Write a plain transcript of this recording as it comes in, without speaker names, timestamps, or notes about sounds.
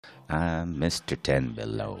I'm Mr. Ten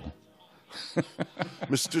Below.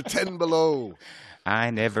 Mr. Ten Below.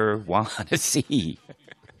 I never want to see.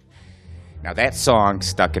 Now that song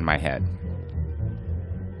stuck in my head.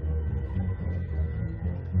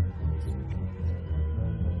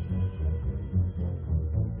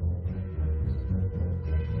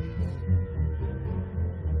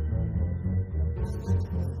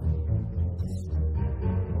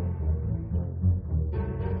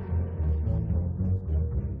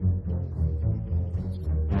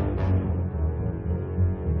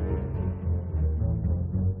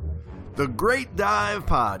 The Great Dive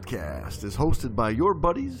Podcast is hosted by your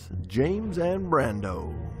buddies, James and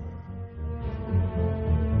Brando.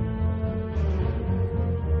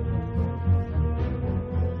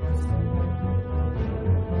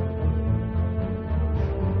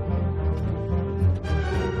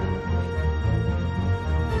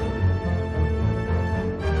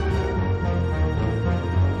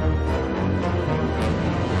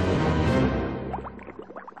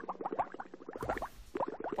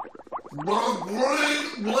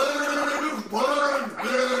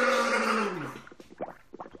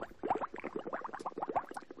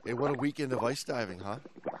 Hey, what a weekend of ice diving, huh?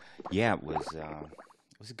 Yeah, it was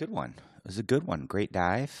a good one. It was a good one. Great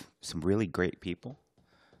dive. Some really great people.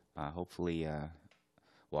 Hopefully,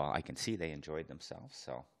 well, I can see they enjoyed themselves.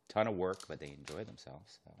 So, ton of work, but they enjoyed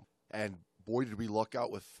themselves. So. And boy, did we luck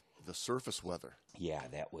out with the surface weather. Yeah,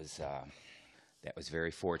 that was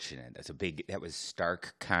very fortunate. That was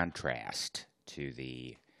stark contrast to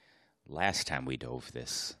the last time we dove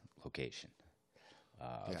this location.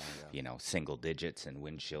 Single digits and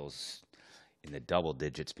wind chills in the double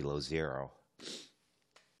digits below zero,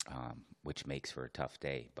 which makes for a tough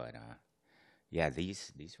day. But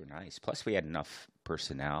these were nice. Plus, we had enough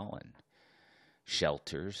personnel and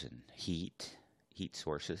shelters and heat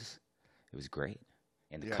sources. It was great,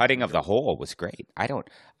 and the cutting of the hole was great.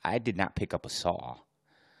 I did not pick up a saw.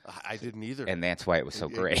 I didn't either, and that's why it was so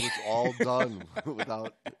great. It was all done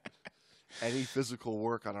without any physical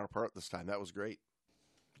work on our part this time. That was great.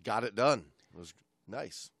 Got it done. It was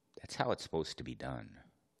nice. That's how it's supposed to be done.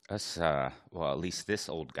 Us, at least this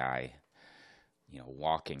old guy,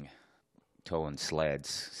 walking, towing sleds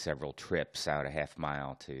several trips out a half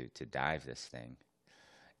mile to dive this thing,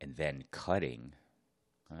 and then cutting,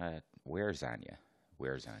 wears on you.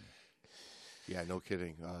 Yeah, no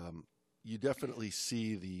kidding. You definitely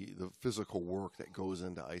see the physical work that goes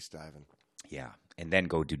into ice diving. Yeah, and then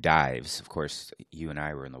go do dives. Of course, you and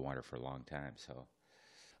I were in the water for a long time, so.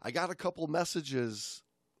 I got a couple messages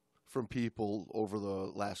from people over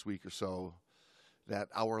the last week or so that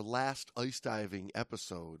our last ice diving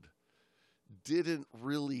episode didn't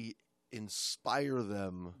really inspire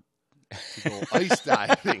them to go ice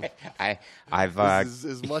diving. I've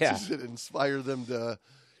as much as it inspired them to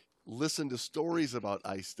listen to stories about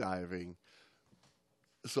ice diving.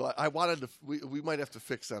 So I wanted to. We might have to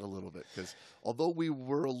fix that a little bit, because although we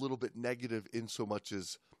were a little bit negative in so much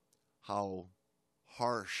as how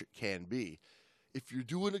harsh it can be, if you're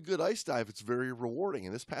doing a good ice dive, it's very rewarding.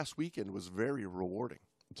 And this past weekend was very rewarding.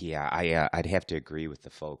 Yeah, I'd have to agree with the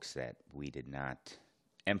folks that we did not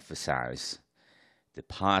emphasize the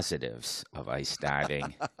positives of ice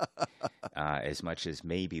diving as much as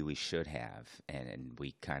maybe we should have, and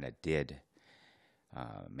we kind of did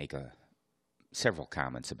make several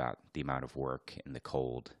comments about the amount of work in the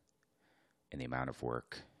cold, and the amount of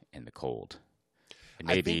work in the cold. And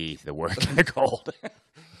maybe the work in the cold.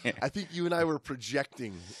 I think you and I were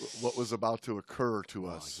projecting what was about to occur to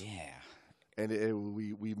us. Oh, yeah. And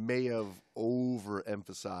we may have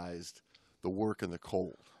overemphasized the work in the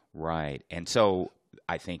cold. Right. And so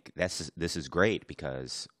I think this is great,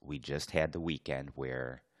 because we just had the weekend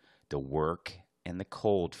where the work and the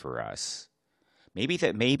cold for us. Maybe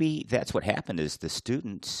that's what happened, is the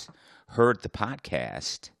students heard the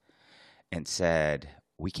podcast and said,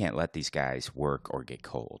 we can't let these guys work or get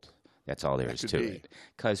cold. That's all there is to it.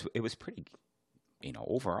 Because it was pretty,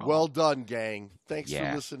 overall. Well done, gang. Thanks for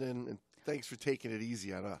listening, and thanks for taking it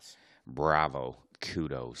easy on us. Bravo.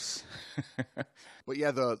 Kudos. But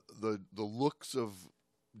yeah, the looks of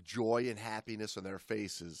joy and happiness on their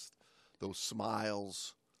faces, those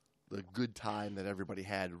smiles, the good time that everybody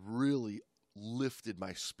had really lifted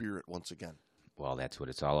my spirit once again. Well, that's what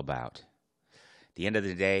it's all about. At the end of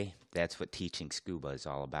the day, that's what teaching scuba is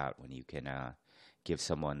all about, when you can give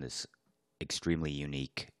someone this extremely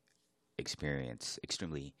unique experience,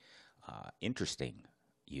 extremely interesting,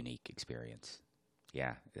 unique experience.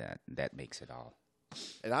 Yeah, that makes it all.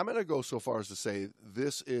 And I'm going to go so far as to say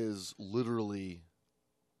this is literally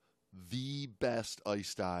the best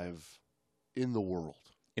ice dive in the world.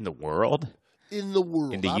 In the world? In the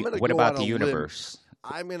world. What about the universe?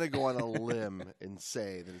 I'm going to go on a limb and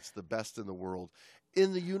say that it's the best in the world.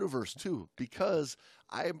 In the universe, too, because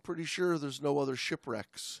I am pretty sure there's no other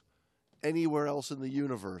shipwrecks anywhere else in the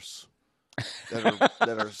universe that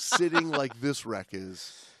are sitting like this wreck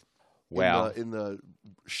is. Well, in the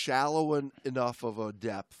shallow enough of a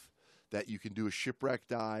depth that you can do a shipwreck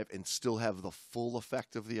dive and still have the full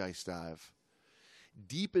effect of the ice dive.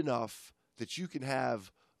 Deep enough that you can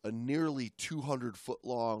have a nearly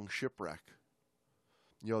 200-foot-long shipwreck,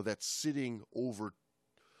 that's sitting over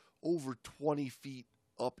 20 feet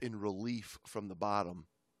up in relief from the bottom,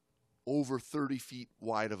 over 30 feet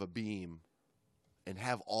wide of a beam, and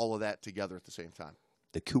have all of that together at the same time.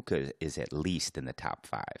 The Keuka is at least in the top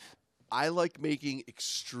 5. I like making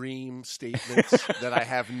extreme statements that I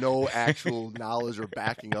have no actual knowledge or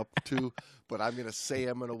backing up to, but I'm going to say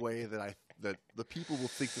them in a way that the people will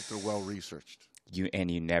think that they're well researched. You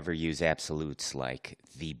never use absolutes like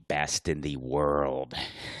the best in the world.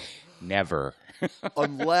 Never.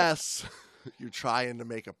 Unless you're trying to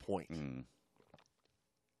make a point. Mm.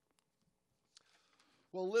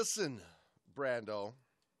 Well, listen, Brando,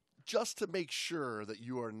 just to make sure that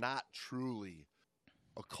you are not truly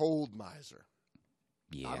a cold miser,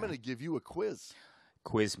 Yeah. I'm going to give you a quiz.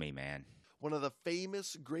 Quiz me, man. One of the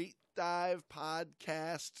famous Great Dive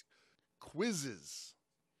podcast quizzes.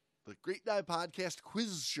 The Great Dive Podcast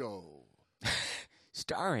Quiz Show.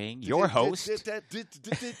 Starring your host.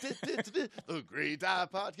 The Great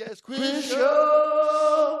Dive Podcast Quiz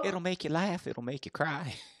Show. It'll make you laugh. It'll make you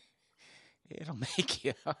cry. It'll make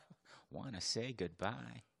you want to say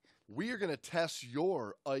goodbye. We are going to test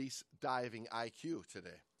your ice diving IQ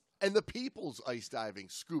today. And the people's ice diving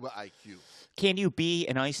scuba IQ. Can you be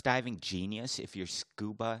an ice diving genius if your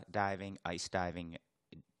scuba diving, ice diving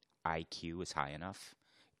IQ is high enough?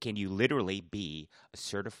 Can you literally be a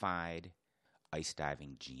certified ice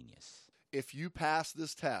diving genius? If you pass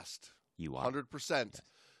this test, you are 100%, yes.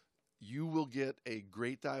 You will get a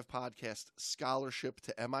Great Dive Podcast scholarship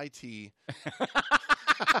to MIT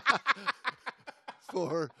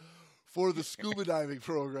for the scuba diving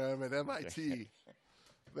program at MIT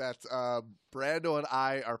that Brando and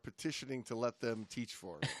I are petitioning to let them teach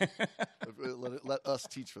for. let us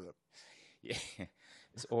teach for them. Yeah,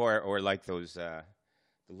 or like those the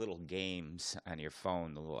little games on your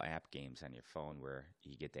phone, the little app games on your phone, where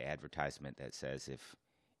you get the advertisement that says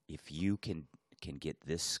if you can get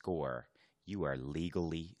this score, you are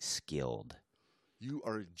legally skilled. You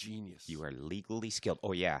are a genius. You are legally skilled.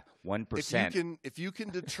 Oh yeah, 1%. If you can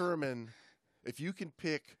determine, if you can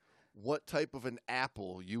pick what type of an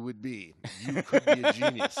apple you would be, you could be a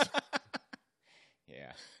genius.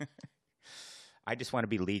 Yeah. I just want to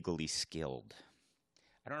be legally skilled.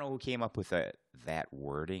 I don't know who came up with that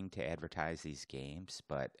wording to advertise these games,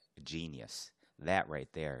 but genius. That right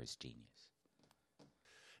there is genius.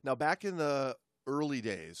 Now, back in the early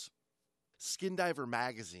days, Skin Diver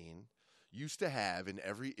magazine used to have in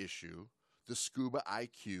every issue the Scuba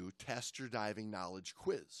IQ Test Your Diving Knowledge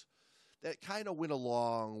quiz. That kind of went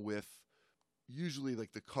along with usually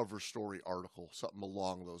like the cover story article, something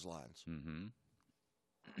along those lines.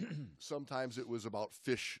 Mm-hmm. Sometimes it was about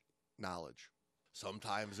fish knowledge.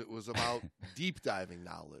 Sometimes it was about deep diving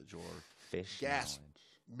knowledge or fish gas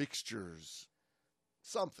knowledge. Mixtures,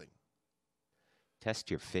 something.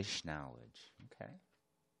 Test your fish knowledge. Okay.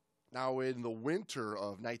 Now, in the winter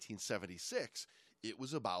of 1976, it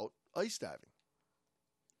was about ice diving.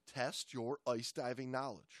 Test your ice diving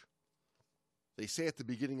knowledge. They say at the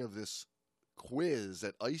beginning of this quiz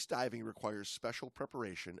that ice diving requires special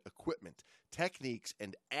preparation, equipment, techniques,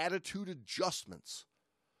 and attitude adjustments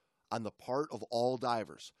on the part of all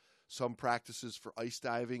divers. Some practices for ice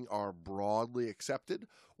diving are broadly accepted,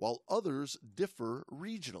 while others differ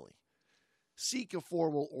regionally. Seek a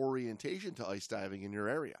formal orientation to ice diving in your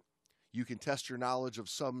area. You can test your knowledge of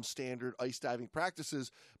some standard ice diving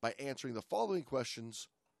practices by answering the following questions.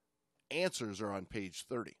 Answers are on page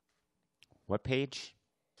 30. What page?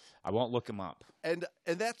 I won't look them up. And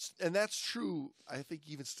that's true. I think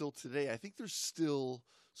even still today, I think there's still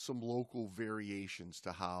some local variations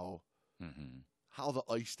to how the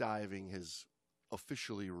ice diving has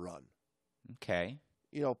officially run. Okay.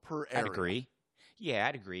 Per area. I'd agree. Yeah,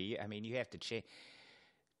 I'd agree. I mean, you have to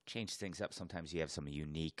change things up. Sometimes you have some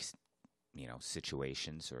unique,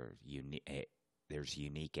 situations or there's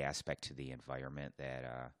unique aspect to the environment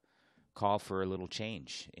that call for a little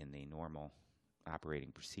change in the normal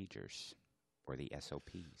operating procedures or the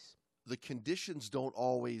SOPs. The conditions don't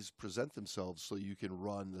always present themselves so you can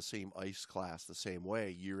run the same ice class the same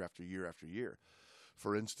way year after year after year.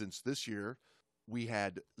 For instance, this year we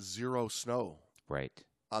had 0 snow right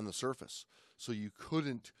on the surface. so you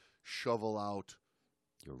couldn't shovel out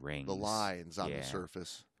Your rings. the lines on the Yeah.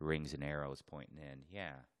 surface. Rings and arrows pointing in.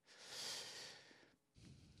 Yeah.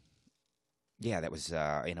 Yeah, that was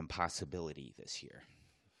an impossibility this year.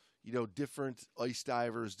 You know, different ice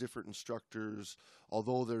divers, different instructors,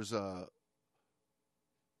 although there's a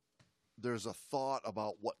thought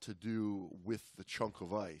about what to do with the chunk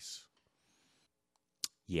of ice.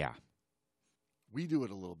 Yeah. We do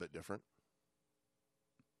it a little bit different.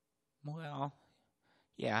 Well,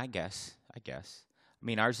 yeah, I guess. I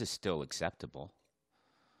mean, ours is still acceptable.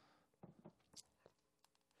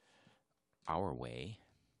 Our way.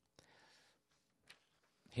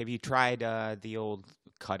 Have you tried the old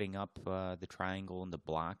cutting up the triangle and the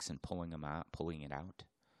blocks and pulling it out?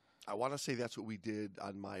 I want to say that's what we did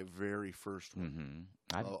on my very first one.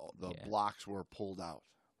 Mm-hmm. The blocks were pulled out.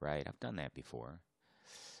 Right, I've done that before.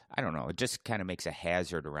 I don't know. It just kind of makes a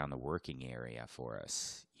hazard around the working area for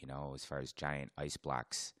us, you know, as far as giant ice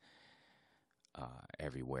blocks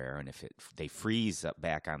everywhere. And if they freeze up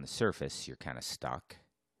back on the surface, you're kind of stuck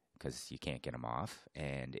because you can't get them off.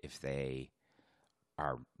 And if they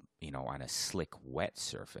are, you know, on a slick, wet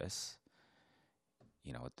surface,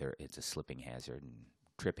 you know, it's a slipping hazard and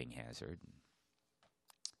tripping hazard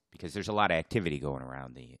because there's a lot of activity going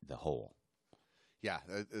around the hole. Yeah,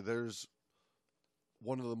 there's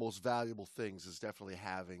one of the most valuable things is definitely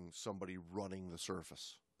having somebody running the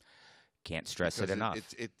surface. Can't stress it enough.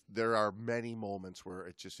 There are many moments where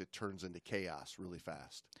it turns into chaos really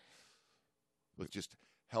fast. With just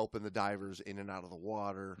helping the divers in and out of the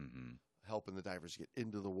water, helping the divers get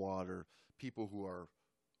into the water, people who are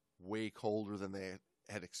way colder than they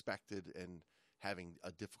had expected and having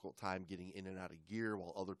a difficult time getting in and out of gear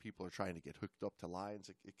while other people are trying to get hooked up to lines.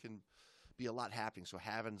 It can be a lot happening. So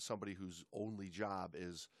having somebody whose only job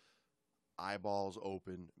is eyeballs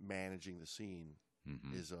open, managing the scene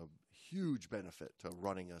is a huge benefit to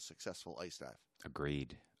running a successful ice dive.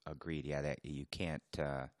 Agreed. Yeah, that you can't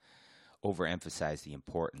overemphasize the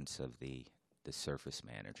importance of the surface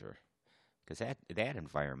manager because that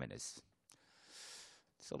environment it's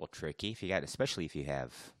a little tricky especially if you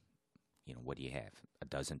have, you know, what do you have? A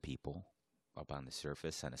dozen people up on the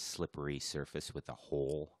surface on a slippery surface with a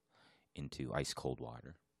hole into ice cold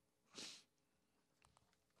water.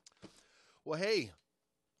 Well, hey,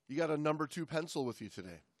 you got a number 2 pencil with you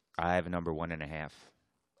today. I have a number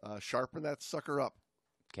 1.5. Sharpen that sucker up.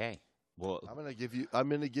 Okay. Well, I'm gonna give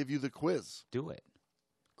you the quiz. Do it.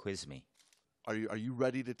 Quiz me. Are you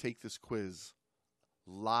ready to take this quiz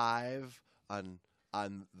live on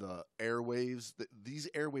the airwaves? These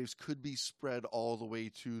airwaves could be spread all the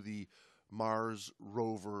way to the Mars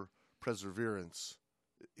rover Perseverance,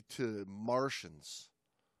 to Martians.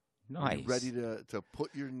 Nice. Are you ready to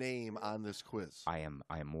put your name on this quiz? I am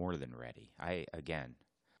more than ready. I've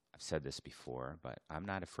said this before, but I'm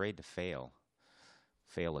not afraid to fail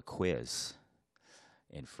a quiz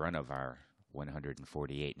in front of our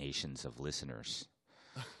 148 nations of listeners.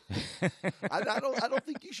 I don't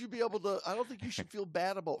think you should be able to. I don't think you should feel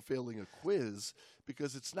bad about failing a quiz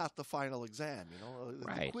because it's not the final exam. You know,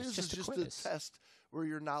 right? The quiz is just a test where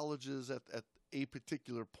your knowledge is at a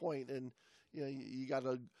particular point, and you know you got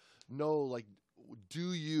to know, like,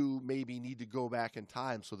 do you maybe need to go back in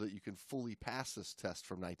time so that you can fully pass this test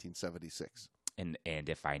from 1976? And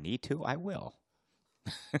if I need to, I will.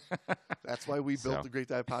 That's why we built the Great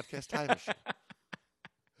Dive Podcast Time Machine.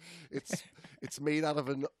 It's made out of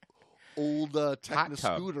an old Techna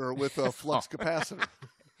scooter with a flux capacitor.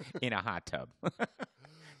 In a hot tub. As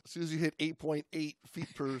soon as you hit 8.8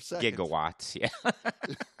 feet per second. Gigawatts, yeah.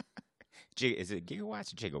 Is it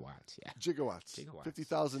gigawatts or gigawatts? Yeah. Gigawatts.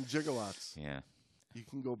 50,000 gigawatts. Yeah. You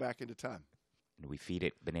can go back into time. And we feed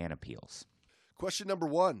it banana peels. Question number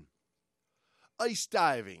 1. Ice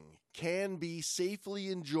diving can be safely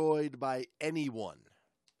enjoyed by anyone.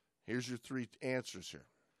 Here's your 3 answers here.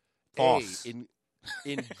 False. A,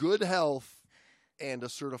 in good health and a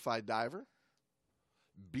certified diver.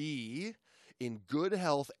 B, in good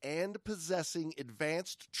health and possessing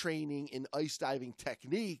advanced training in ice diving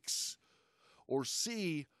techniques. Or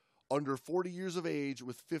C, under 40 years of age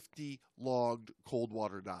with 50 logged cold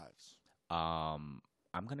water dives. I'm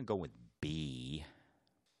going to go with B,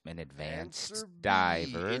 an advanced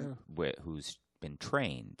diver who's been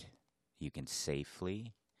trained. You can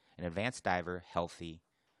safely, an advanced diver, healthy,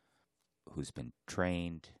 who's been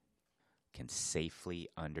trained, can safely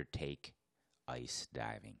undertake ice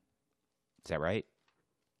diving. Is that right?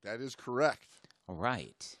 That is correct. All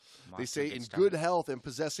right. They say in good health and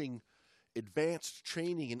possessing advanced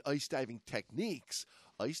training in ice diving techniques.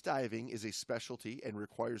 Ice diving is a specialty and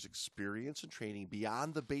requires experience and training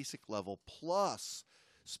beyond the basic level, plus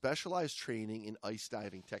specialized training in ice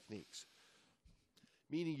diving techniques.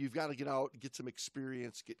 Meaning you've got to get out, get some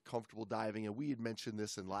experience, get comfortable diving. And we had mentioned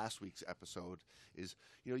this in last week's episode is,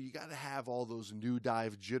 you got to have all those new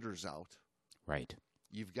dive jitters out. Right.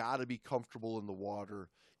 You've got to be comfortable in the water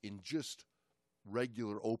in just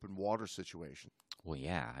regular open water situation. Well,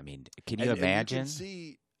 yeah. I mean, can you imagine?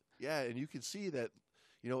 And you can see that,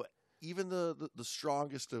 even the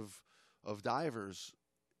strongest of divers,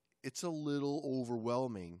 it's a little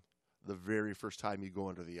overwhelming the very first time you go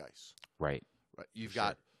under the ice. Right. Right. You've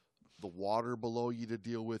got the water below you to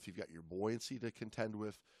deal with. You've got your buoyancy to contend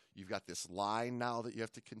with. You've got this line now that you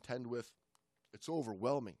have to contend with. It's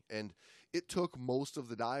overwhelming. And it took most of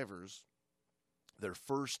the divers, their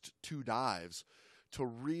first 2 dives, to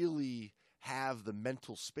really have the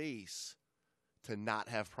mental space to not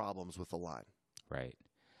have problems with the line. Right.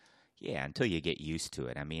 Yeah, until you get used to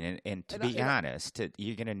it. I mean, and to be honest,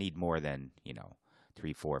 you're going to need more than,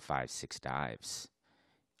 3, 4, 5, 6 dives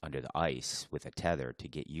under the ice with a tether to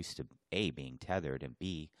get used to A, being tethered, and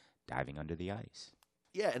B, diving under the ice.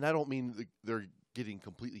 Yeah, and I don't mean they're getting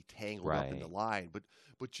completely tangled up in the line, but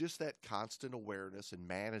just that constant awareness and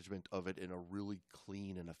management of it in a really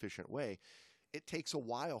clean and efficient way. It takes a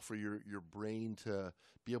while for your brain to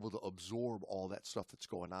be able to absorb all that stuff that's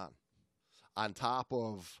going on top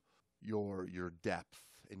of your depth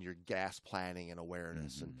and your gas planning and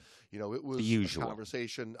awareness. And, it was a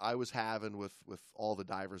conversation I was having with all the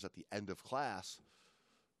divers at the end of class.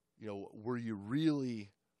 Were you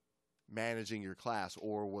really managing your class,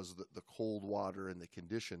 or was the cold water and the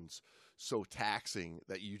conditions so taxing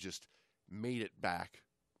that you just made it back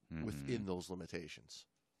within those limitations?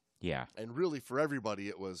 Yeah. And really for everybody,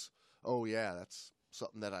 it was, oh yeah, that's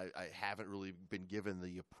something that I haven't really been given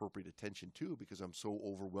the appropriate attention to because I'm so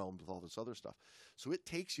overwhelmed with all this other stuff. So it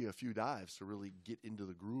takes you a few dives to really get into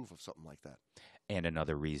the groove of something like that. And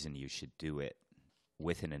another reason you should do it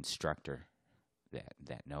with an instructor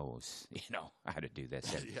that knows, how to do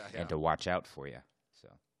this and to watch out for you. So,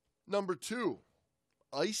 number 2,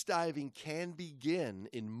 ice diving can begin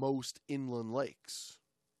in most inland lakes.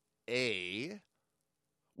 A,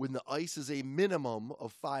 when the ice is a minimum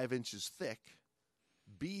of 5 inches thick.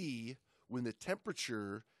 B, when the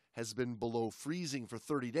temperature has been below freezing for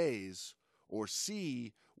 30 days. Or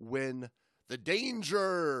C, when the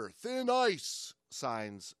danger, thin ice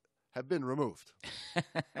signs have been removed.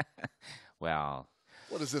 Well,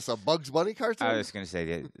 what is this, a Bugs Bunny cartoon? I was going to say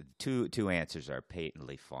that two answers are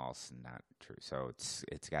patently false and not true. So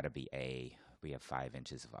it's got to be A. We have 5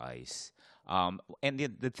 inches of ice. And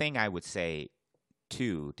the thing I would say,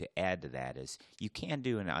 too, to add to that is you can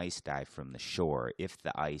do an ice dive from the shore if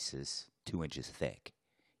the ice is 2 inches thick.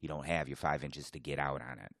 You don't have your 5 inches to get out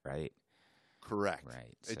on it, right? Correct.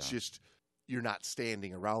 Right. It's just you're not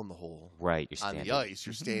standing around the hole. Right. You're on the ice.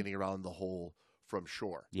 You're standing around the hole from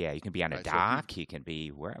shore. Yeah, you can be on a dock. You can be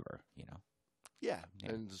wherever, Yeah,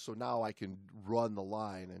 and so now I can run the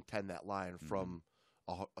line and tend that line from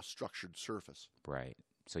a structured surface. Right.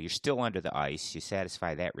 So you're still under the ice. You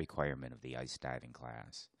satisfy that requirement of the ice diving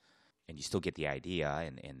class. And you still get the idea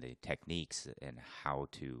and the techniques and how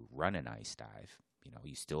to run an ice dive.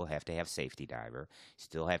 You still have to have safety diver. You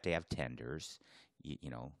still have to have tenders.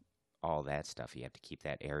 All that stuff. You have to keep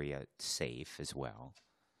that area safe as well.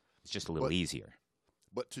 It's just a little easier.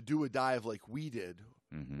 But to do a dive like we did,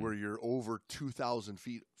 where you're over 2,000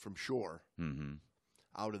 feet from shore,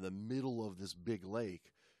 out in the middle of this big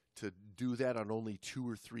lake, to do that on only 2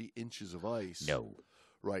 or 3 inches of ice. No.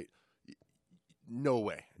 Right. No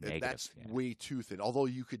way. Negative, That's way too thin. Although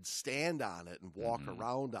you could stand on it and walk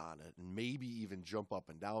around on it and maybe even jump up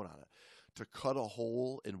and down on it. To cut a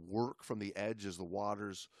hole and work from the edge as the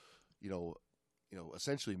water's,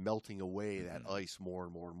 essentially melting away that ice more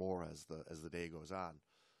and more and more as the day goes on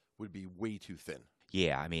would be way too thin.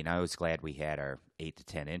 Yeah, I mean, I was glad we had our 8 to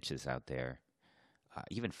 10 inches out there.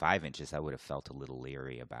 Even 5 inches, I would have felt a little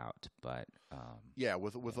leery about, but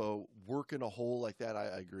with a work in a hole like that, I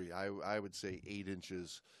agree. I would say 8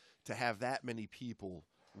 inches. To have that many people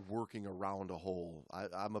working around a hole,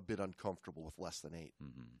 I'm a bit uncomfortable with less than 8.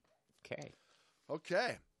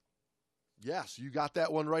 Okay. Yes, you got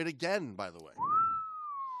that one right again, by the way.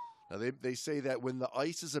 Now, they say that when the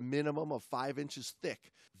ice is a minimum of 5 inches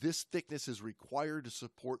thick, this thickness is required to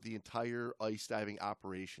support the entire ice diving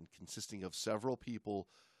operation, consisting of several people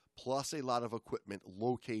plus a lot of equipment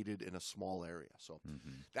located in a small area. So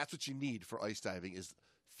that's what you need for ice diving is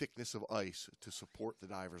thickness of ice to support the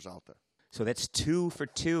divers out there. So that's 2 for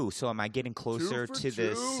 2. So am I getting closer to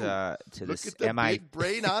this? Look at the big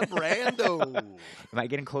brain on Brando. Am I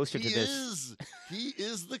getting closer to this? He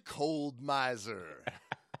is the cold miser.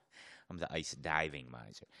 I'm the ice diving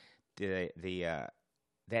miser. The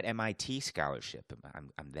that MIT scholarship,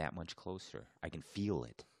 I'm that much closer. I can feel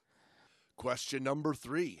it. Question number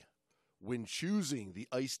 3. When choosing the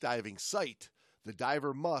ice diving site, the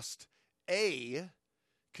diver must A.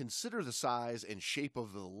 Consider the size and shape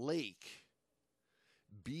of the lake.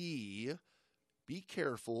 B. Be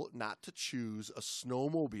careful not to choose a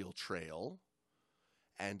snowmobile trail.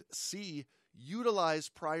 And C. Utilize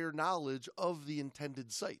prior knowledge of the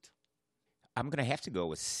intended site. I'm going to have to go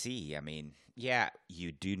with C. I mean, yeah,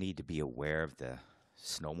 you do need to be aware of the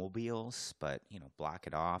snowmobiles, but, block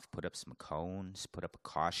it off, put up some cones, put up a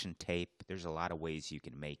caution tape. There's a lot of ways you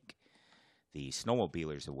can make the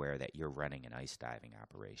snowmobilers aware that you're running an ice diving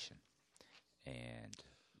operation. And,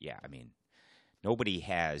 yeah, I mean, nobody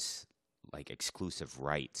has, exclusive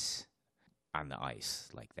rights on the ice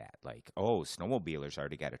like that. Like, oh, snowmobilers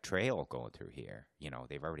already got a trail going through here.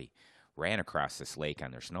 They've already ran across this lake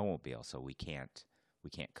on their snowmobile, so we can't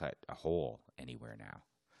cut a hole anywhere now.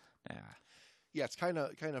 Yeah, it's kind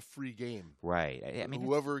of free game. Right. I mean,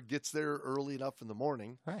 whoever gets there early enough in the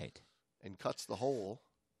morning, right, and cuts the hole,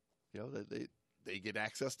 they get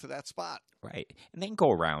access to that spot. Right, and they can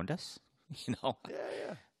go around us.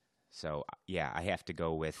 Yeah. So I have to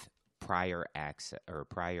go with prior access or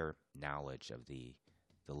prior knowledge of the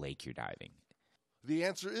lake you're diving. The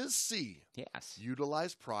answer is C. Yes.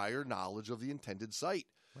 Utilize prior knowledge of the intended site.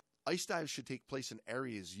 Ice dives should take place in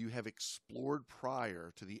areas you have explored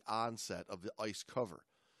prior to the onset of the ice cover.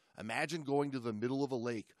 Imagine going to the middle of a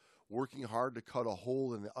lake, working hard to cut a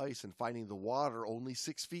hole in the ice and finding the water only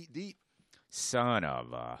 6 feet deep. Son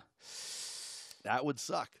of a... That would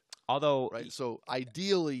suck. Although... Right? So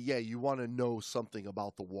ideally, you want to know something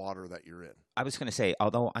about the water that you're in. I was going to say,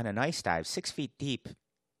 although on an ice dive, 6 feet deep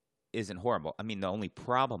isn't horrible. I mean, the only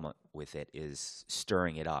problem with it is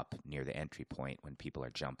stirring it up near the entry point when people are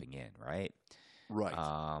jumping in, right? Right.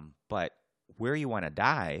 But where you want to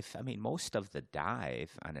dive, I mean, most of the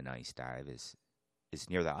dive on an ice dive is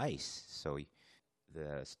near the ice. So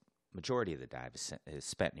the majority of the dive is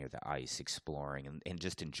spent near the ice, exploring and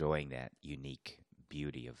just enjoying that unique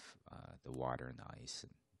beauty of the water and the ice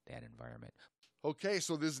and that environment. Okay,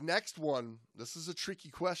 so this next one, this is a tricky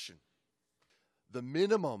question. The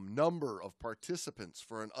minimum number of participants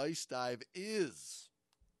for an ice dive is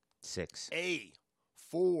 6. A,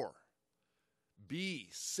 4, B,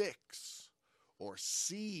 6, or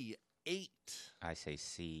C, 8. I say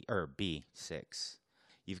C or B, 6.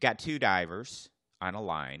 You've got 2 divers on a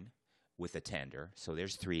line with a tender, so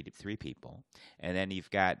there's three people, and then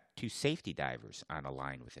you've got 2 safety divers on a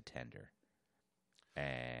line with a tender,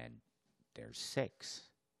 and there's 6.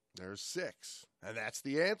 There's 6, and that's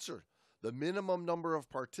the answer. The minimum number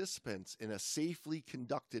of participants in a safely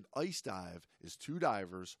conducted ice dive is 2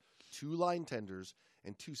 divers, 2 line tenders,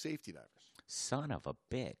 and 2 safety divers. Son of a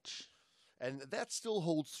bitch. And that still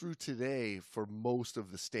holds true today for most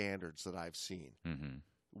of the standards that I've seen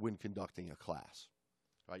when conducting a class.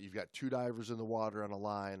 Right? You've got 2 divers in the water on a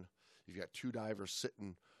line. You've got 2 divers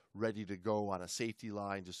sitting ready to go on a safety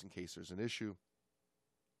line just in case there's an issue.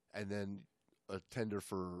 And then a tender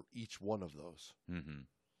for each one of those. Mm-hmm.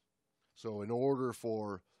 So in order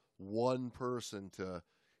for one person to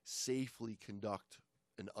safely conduct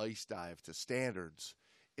an ice dive to standards,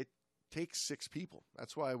 it takes 6 people.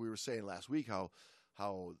 That's why we were saying last week how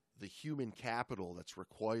the human capital that's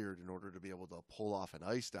required in order to be able to pull off an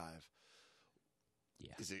ice dive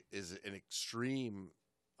is an extreme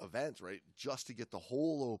event, right? Just to get the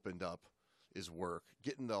hole opened up is work.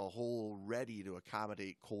 Getting the hole ready to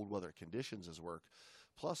accommodate cold weather conditions is work.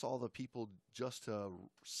 Plus all the people just to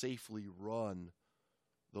safely run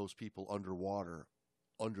those people underwater,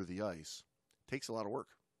 under the ice, takes a lot of work.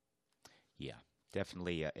 Yeah,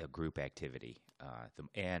 definitely a group activity.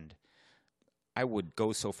 And I would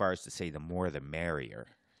go so far as to say the more the merrier,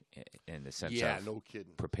 in the sense of no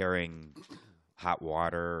kidding. Preparing hot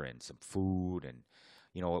water and some food. And,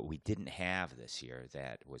 what we didn't have this year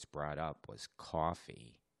that was brought up was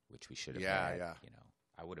coffee, which we should have had. Yeah.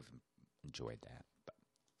 I would have enjoyed that.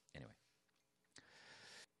 Anyway.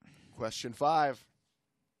 Question 5.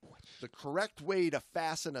 The correct way to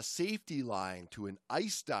fasten a safety line to an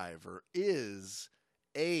ice diver is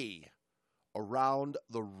A, around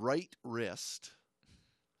the right wrist,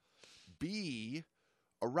 B,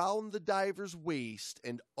 around the diver's waist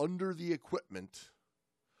and under the equipment,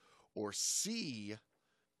 or C,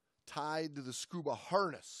 tied to the scuba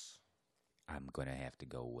harness. I'm going to have to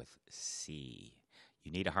go with C.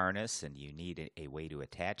 You need a harness, and you need a way to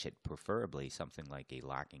attach it, preferably something like a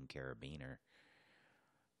locking carabiner.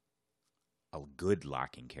 A good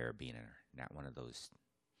locking carabiner, not one of those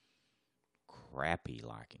crappy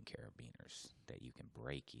locking carabiners that you can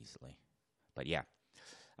break easily. But yeah, I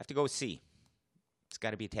have to go C. It's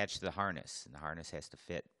got to be attached to the harness, and the harness has to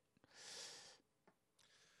fit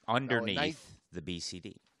underneath the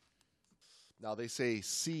BCD. Now they say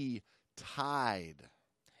C, tied.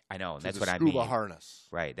 I know, to that's the what I mean. scuba harness.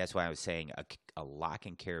 Right, that's why I was saying a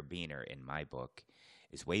locking carabiner in my book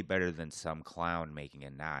is way better than some clown making a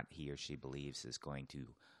knot he or she believes is going to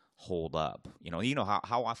hold up. You know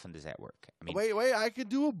how often does that work? I mean, wait, I could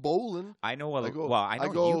do a bowling. I know. I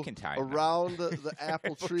go you can tie around the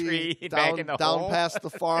apple tree, back in the down hole. past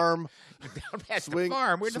the farm, down past swing, the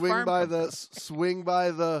farm. Where'd the swing farm by come the from? swing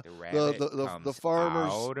by the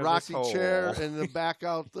farmer's out of rocking his chair, hole. and then back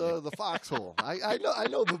out the foxhole. I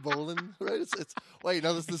know the bowling, right? It's wait,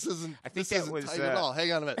 no, this isn't. I think this that isn't was, tight at all.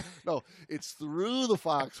 Hang on a minute. No, it's through the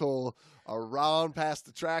foxhole, around past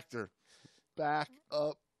the tractor, back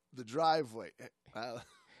up the driveway.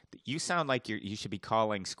 You sound like you should be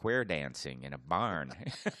calling square dancing in a barn.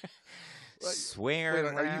 Swing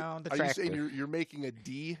around the tractor. Are you saying you're making a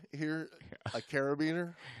D here, a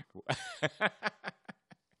carabiner?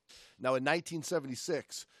 Now, in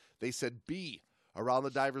 1976, they said B, around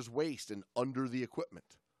the diver's waist and under the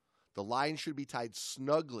equipment. The line should be tied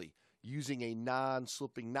snugly using a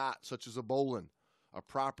non-slipping knot, such as a bowline. A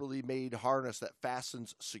properly made harness that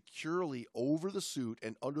fastens securely over the suit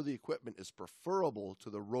and under the equipment is preferable to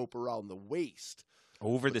the rope around the waist.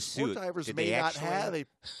 Over the suit. Sport divers Did may they not actually have a.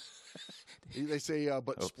 They say,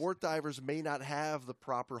 but sport divers may not have the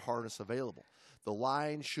proper harness available. The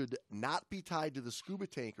line should not be tied to the scuba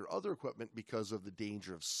tank or other equipment because of the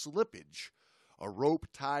danger of slippage. A rope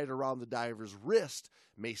tied around the diver's wrist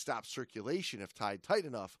may stop circulation if tied tight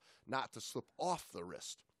enough not to slip off the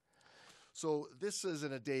wrist. So this is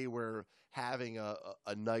in a day where having a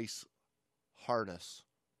nice harness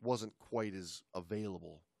wasn't quite as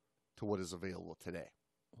available to what is available today.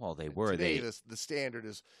 Well, they were. Today, the standard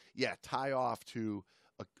is, tie off to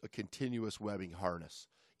a continuous webbing harness.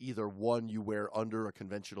 Either one you wear under a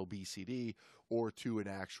conventional BCD or to an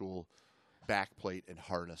actual backplate and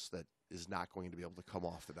harness that is not going to be able to come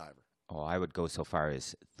off the diver. Oh, I would go so far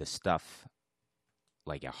as the stuff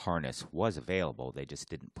like a harness was available. They just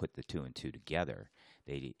didn't put the two and two together.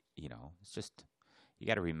 It's just, you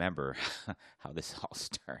got to remember how this all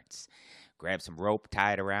starts. Grab some rope,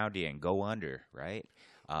 tie it around you, and go under, right?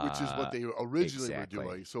 Which is what they originally exactly. were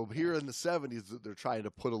doing. So here in the 70s, they're trying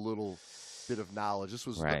to put a little bit of knowledge. This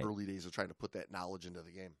was right. The early days of trying to put that knowledge into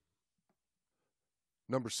the game.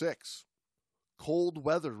 Number 6, cold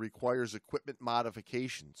weather requires equipment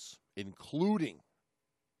modifications, including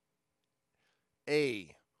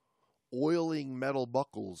A, oiling metal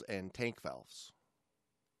buckles and tank valves.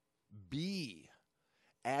 B,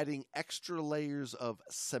 adding extra layers of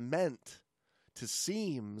cement to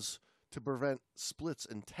seams to prevent splits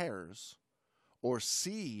and tears. Or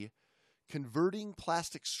C, converting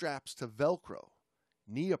plastic straps to Velcro,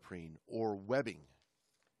 neoprene, or webbing.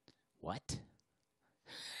 What?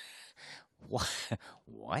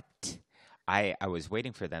 What? I was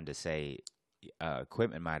waiting for them to say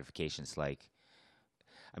equipment modifications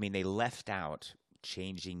they left out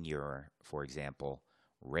changing your, for example,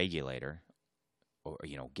 regulator or,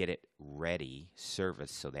 get it ready,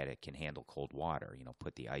 service so that it can handle cold water,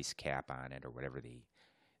 put the ice cap on it or whatever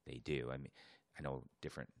they do. I mean, I know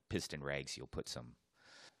different piston rags, you'll put some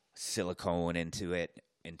silicone into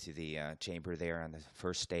the chamber there on the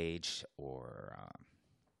first stage or,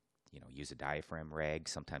 use a diaphragm rag.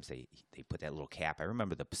 Sometimes they put that little cap. I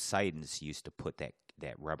remember the Poseidons used to put that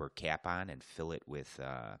rubber cap on and fill it with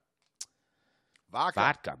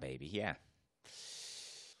vodka, baby. Yeah.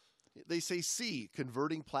 They say C,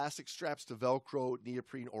 converting plastic straps to Velcro,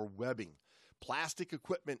 neoprene, or webbing. Plastic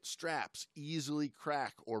equipment straps easily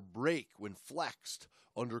crack or break when flexed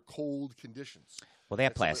under cold conditions. Well,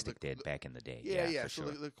 that plastic did back in the day. Yeah. For so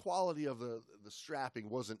sure. the quality of the strapping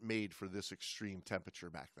wasn't made for this extreme temperature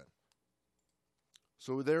back then.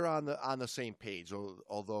 So they're on the same page,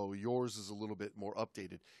 although yours is a little bit more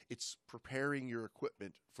updated. It's preparing your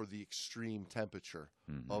equipment for the extreme temperature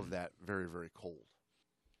of that very, very cold.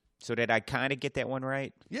 So did I kind of get that one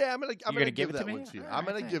right? Yeah, I'm gonna give that to me? one to you. All I'm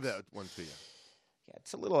right, gonna give that one to you. Yeah,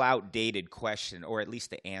 it's a little outdated question, or at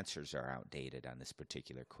least the answers are outdated on this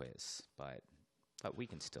particular quiz, but we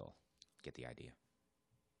can still get the idea.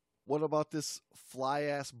 What about this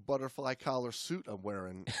fly-ass butterfly collar suit I'm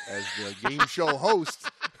wearing as the game show host?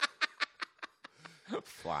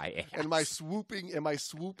 Fly ass. And my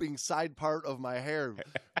swooping side part of my hair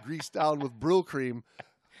greased down with Brill cream.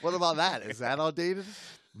 What about that? Is that outdated?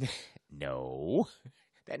 No,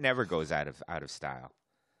 that never goes out of style.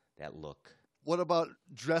 That look. What about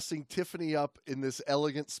dressing Tiffany up in this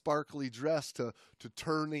elegant, sparkly dress to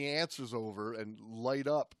turn the answers over and light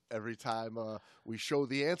up every time we show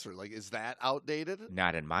the answer? Like, is that outdated?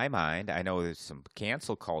 Not in my mind. I know some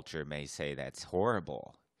cancel culture may say that's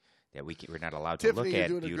horrible, that we're not allowed to Tiffany, look you're at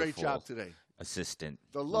doing beautiful a great job today. assistant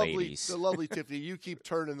The ladies. lovely Tiffany. You keep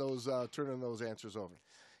turning those answers over.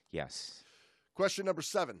 Yes. Question number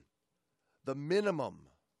 7. The minimum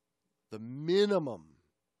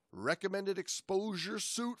recommended exposure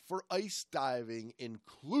suit for ice diving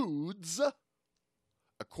includes a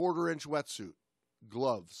 1/4-inch wetsuit,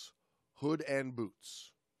 gloves, hood, and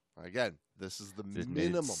boots. Again, this is the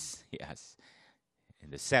minimum. Yes.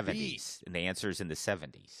 In the 70s. And the answer is in the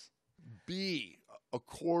 70s. B, a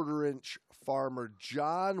 1/4-inch Farmer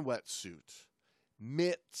John wetsuit,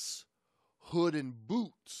 mitts, hood, and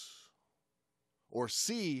boots. Or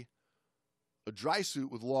C, a dry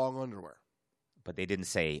suit with long underwear. But they didn't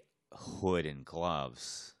say hood and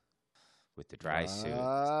gloves with the dry suit.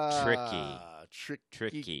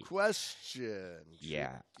 Tricky question.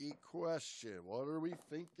 Yeah. Tricky question. What are we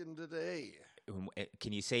thinking today?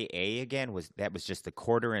 Can you say A again? That was just the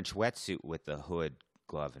 1/4-inch wetsuit with the hood,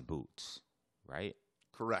 glove, and boots, right?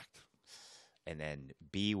 Correct. And then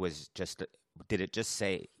B was just, did it just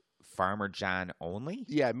say Farmer John only?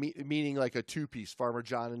 Yeah, meaning like a 2-piece, Farmer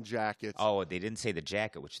John and jacket. Oh, they didn't say the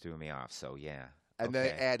jacket, which threw me off. So yeah. And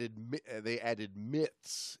okay. they added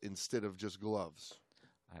mitts instead of just gloves.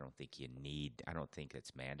 I don't think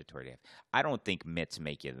it's mandatory to have. I don't think mitts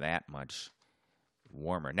make you that much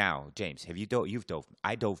warmer. Now, James,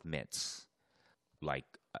 I dove mitts like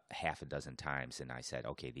half a dozen times, and I said,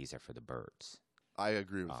 okay, these are for the birds. I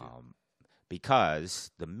agree with you.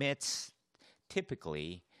 Because the mitts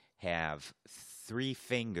typically have 3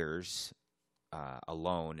 fingers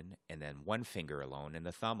alone, and then 1 finger alone, and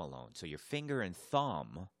the thumb alone. So your finger and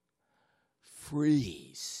thumb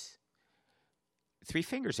freeze. 3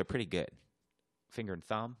 fingers are pretty good. Finger and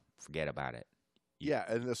thumb, forget about it. Yeah,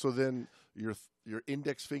 and so then your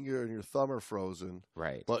index finger and your thumb are frozen.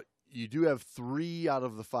 Right. But you do have 3 out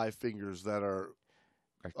of the 5 fingers that are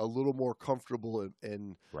a little more comfortable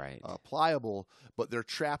and right. Pliable, but they're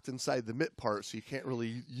trapped inside the mitt part, so you can't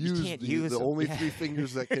really use the them. only 3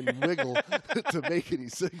 fingers that can wiggle to make any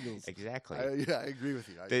signals. Exactly. I agree with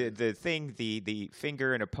you. The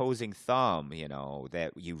finger and opposing thumb,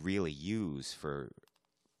 that you really use for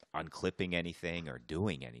unclipping anything or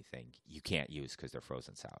doing anything, you can't use because they're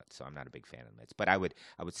frozen solid. So I'm not a big fan of mitts. But I would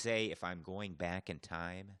say if I'm going back in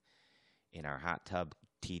time in our hot tub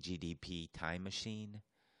TGDP time machine,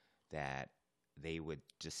 that they would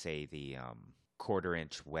just say the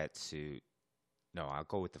 1/4-inch wetsuit. No, I'll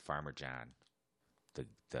go with the Farmer John,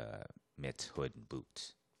 the mitts, hood, and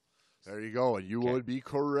boots. There you go, and you would be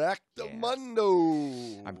correct, Yeah.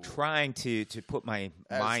 Mundo. I'm trying to put my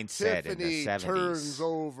mindset in the 70s. Tiffany turns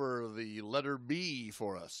over the letter B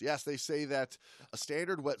for us. Yes, they say that a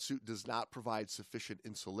standard wetsuit does not provide sufficient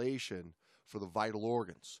insulation for the vital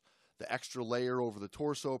organs. The extra layer over the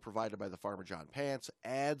torso provided by the Farmer John pants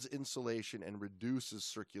adds insulation and reduces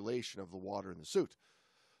circulation of the water in the suit.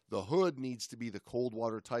 The hood needs to be the cold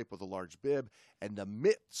water type with a large bib, and the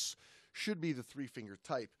mitts should be the 3-finger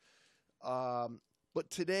type. But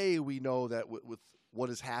today we know that with what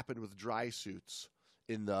has happened with dry suits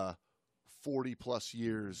in the 40-plus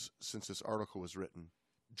years since this article was written,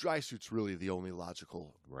 dry suit's really the only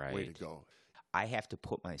logical way to go. I have to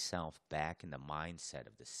put myself back in the mindset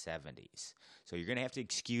of the 70s. So you're going to have to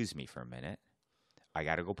excuse me for a minute. I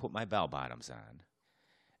got to go put my bell bottoms on.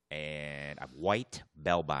 And I have white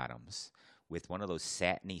bell bottoms with one of those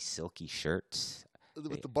satiny, silky shirts.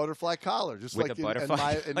 With the butterfly collar, just with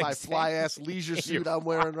like in my fly-ass leisure suit I'm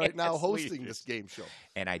wearing right now hosting this game show.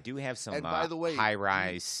 And I do have some by the way,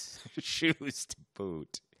 high-rise shoes to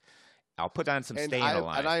boot. I'll put on some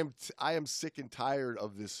Stay-Alive. And I am sick and tired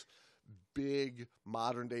of this big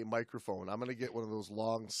modern-day microphone. I'm going to get one of those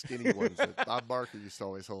long, skinny ones that Bob Barker used to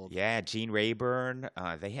always hold. Yeah, Gene Rayburn.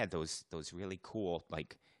 They had those really cool,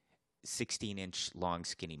 like, 16-inch long,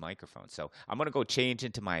 skinny microphone. So I'm going to go change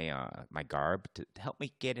into my my garb to help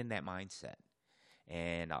me get in that mindset.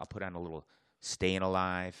 And I'll put on a little Staying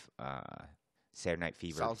Alive, Saturday Night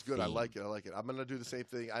Fever. Sounds good. theme. I like it. I'm going to do the same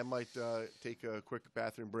thing. I might take a quick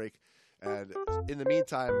bathroom break. And in the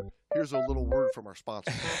meantime, here's a little word from our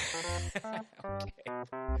sponsor. Okay.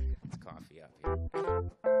 It's coffee up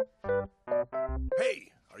here.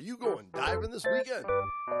 Hey, are you going diving this weekend?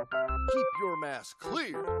 Keep your mask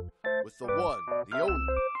clear with the one, the only,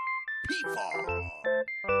 PFAR.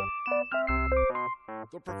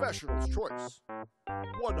 The professional's choice.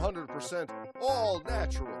 100% all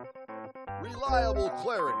natural. Reliable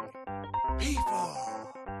clarity. P4.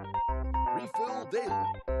 Refill daily.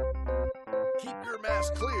 Keep your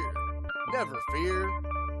mask clear. Never fear.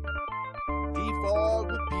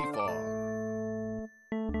 Defog with PFOG.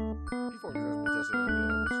 PFOG has been tested on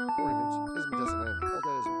animals or humans. It has been tested on animals. All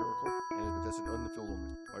data is empirical and has been tested on the field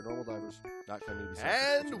only by normal divers, not claiming to be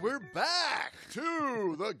scientists. And we're back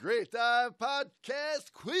to the Great Dive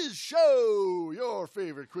Podcast Quiz Show. Your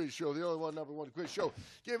favorite quiz show, the only one, number one quiz show,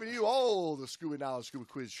 giving you all the scuba knowledge scuba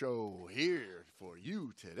quiz show here for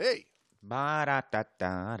you today.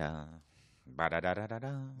 Ba-da-da-da-da.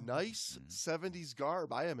 Ba-da-da-da-da-da. Nice 70s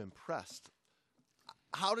garb. I am impressed.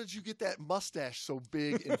 How did you get that mustache so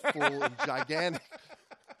big and full and gigantic?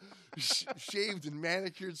 Shaved and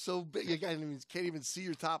manicured so big you can't even see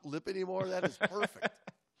your top lip anymore? That is perfect.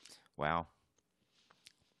 Well,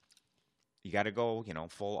 you got to go,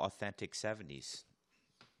 full authentic 70s.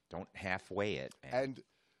 Don't halfway it, man.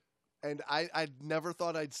 And I never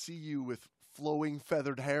thought I'd see you with flowing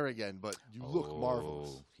feathered hair again, but you look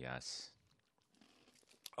marvelous. Yes.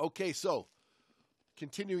 Okay, so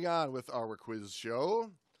continuing on with our quiz show,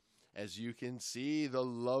 as you can see, the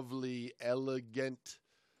lovely, elegant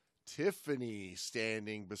Tiffany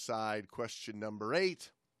standing beside question number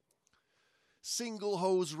 8. Single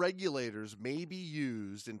hose regulators may be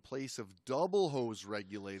used in place of double hose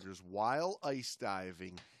regulators while ice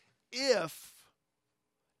diving if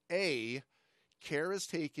A, care is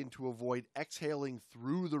taken to avoid exhaling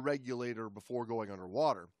through the regulator before going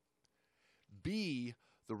underwater, B,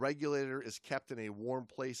 the regulator is kept in a warm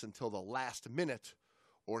place until the last minute,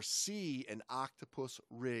 or C, an octopus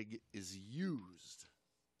rig is used.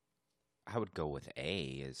 I would go with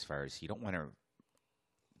A as far as you don't want to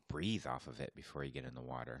breathe off of it before you get in the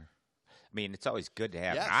water. I mean, it's always good to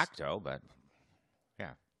have an octo, but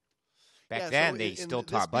yeah. Back then, they still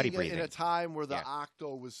taught buddy breathing. In a time where the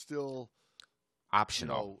octo was still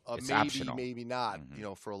optional. It's maybe, optional. Maybe not,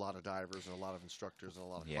 for a lot of divers and a lot of instructors and a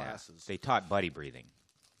lot of classes. They taught buddy breathing.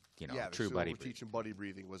 True buddy breathing. Teaching buddy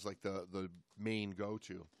breathing was like the main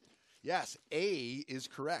go-to. Yes, A is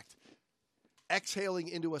correct. Exhaling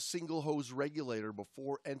into a single hose regulator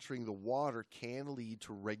before entering the water can lead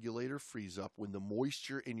to regulator freeze-up when the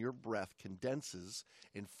moisture in your breath condenses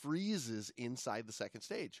and freezes inside the second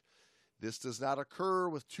stage. This does not occur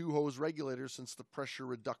with two hose regulators since the pressure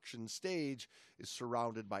reduction stage is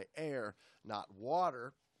surrounded by air, not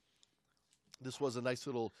water. This was a nice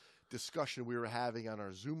little discussion we were having on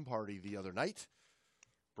our Zoom party the other night,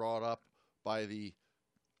 brought up by the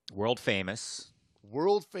world famous,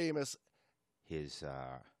 his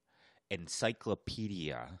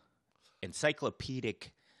encyclopedic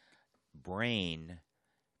brain,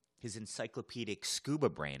 his encyclopedic scuba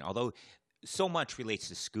brain, although so much relates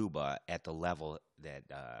to scuba at the level that,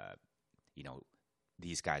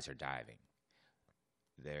 these guys are diving.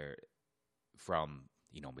 They're from,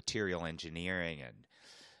 material engineering and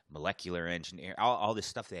molecular engineering, all this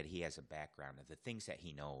stuff that he has a background of, the things that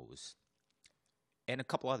he knows. And a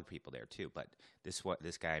couple other people there too, but this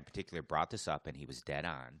guy in particular brought this up, and he was dead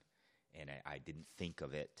on. And I didn't think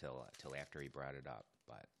of it till after he brought it up.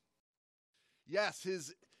 But yes,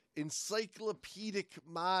 his encyclopedic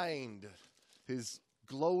mind, his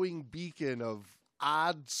glowing beacon of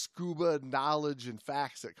odd scuba knowledge and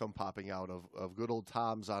facts that come popping out of good old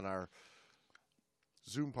Tom's on our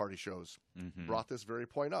Zoom party shows, brought this very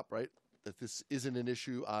point up, right? That this isn't an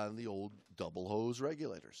issue on the old double hose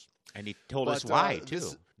regulators. And he told us why,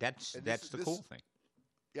 too. That's the cool thing.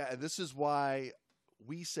 Yeah, and this is why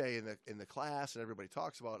we say in the class, and everybody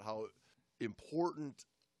talks about how important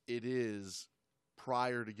it is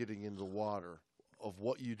prior to getting into the water of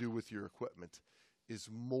what you do with your equipment is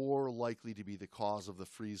more likely to be the cause of the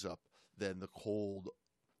freeze-up than the cold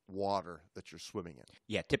water that you're swimming in.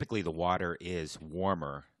 Yeah, typically the water is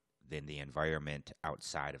warmer than the environment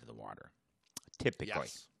outside of the water. Typically,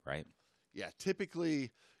 right? Yeah,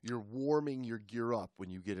 typically you're warming your gear up when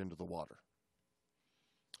you get into the water,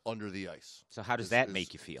 under the ice. So how does that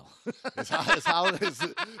make you feel? As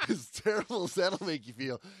terrible as that'll make you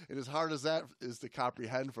feel, and as hard as that is to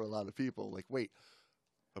comprehend for a lot of people, like, wait,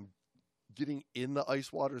 I'm getting in the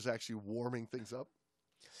ice water is actually warming things up?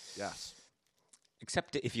 Yes.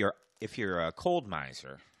 Except if you're a cold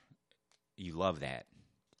miser, you love that.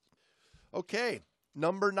 Okay,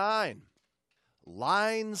 number 9.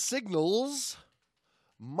 Line signals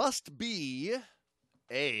must be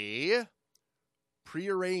A,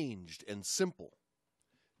 prearranged and simple,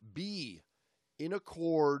 B, in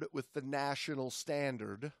accord with the national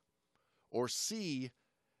standard, or C,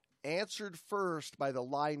 answered first by the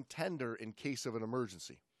line tender in case of an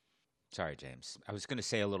emergency. Sorry, James. I was going to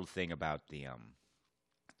say a little thing about the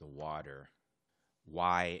water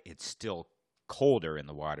why it's still colder in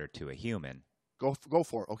the water to a human. Go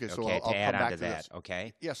for it. Okay, so Okay, I'll to add come on back to that. this.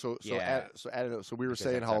 Okay. Yeah, so Yeah. we were Because I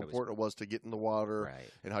saying how thought it was- important it was to get in the water Right.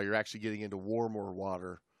 and how you're actually getting into warmer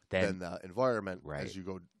water Then- than the environment Right. as you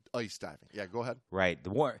go ice diving. Yeah, go ahead. Right.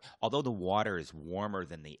 Although the water is warmer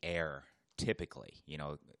than the air, typically,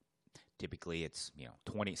 it's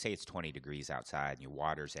 20. Say it's 20 degrees outside, and your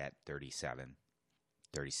water's at 37,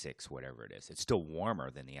 36, whatever it is. It's still warmer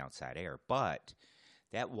than the outside air, but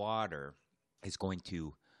that water is going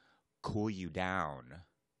to cool you down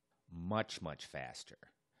much, much faster,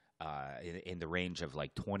 in the range of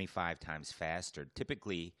like 25 times faster.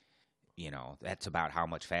 Typically, that's about how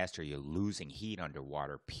much faster you're losing heat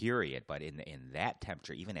underwater, period. But in that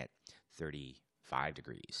temperature, even at 35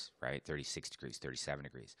 degrees, right, 36 degrees, 37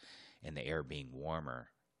 degrees, and the air being warmer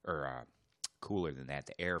or cooler than that,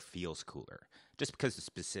 the air feels cooler. Just because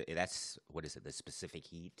the specific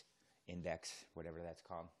heat index, whatever that's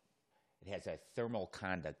called. It has a thermal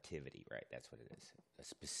conductivity, right? That's what it is. A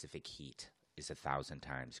specific heat is 1,000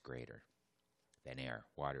 times greater than air.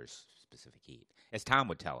 Water's specific heat. As Tom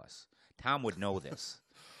would tell us. Tom would know this.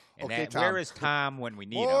 And Okay, Tom. where is Tom when we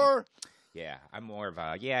need him? Yeah, I'm more of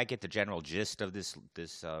I get the general gist of this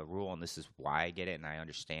rule, and this is why I get it, and I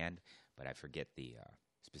understand, but I forget the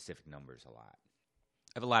specific numbers a lot.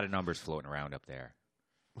 I have a lot of numbers floating around up there.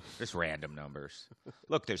 Just random numbers.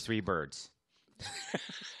 Look, there's 3 birds.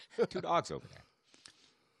 2 dogs over there.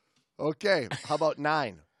 Okay, how about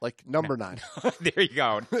 9? Like number 9 There you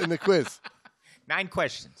go. in the quiz. 9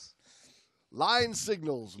 questions. Line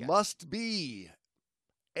signals Yes. must be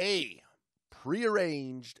A,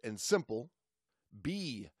 prearranged and simple,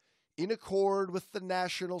 B, in accord with the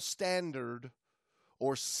national standard,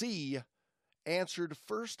 or C, answered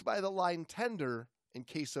first by the line tender in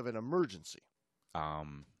case of an emergency.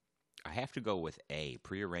 I have to go with A,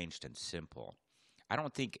 prearranged and simple. I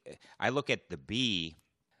don't think I look at the B,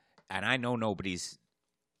 and I know nobody's,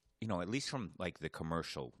 at least from like the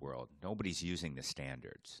commercial world, nobody's using the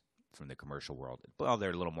standards from the commercial world. Well,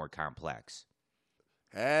 they're a little more complex.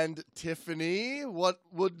 And Tiffany, what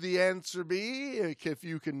would the answer be if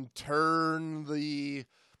you can turn the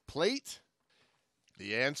plate?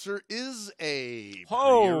 The answer is A,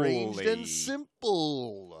 prearranged and Holy.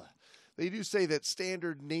 simple. They do say that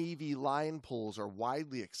standard Navy line pulls are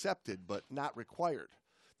widely accepted but not required.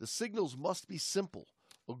 The signals must be simple,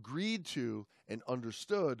 agreed to, and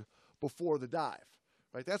understood before the dive.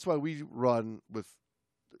 Right? That's why we run with,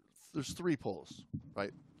 there's 3 pulls,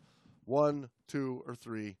 right? 1, 2, or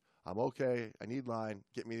 3. I'm okay. I need line.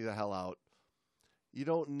 Get me the hell out. You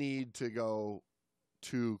don't need to go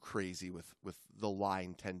too crazy with the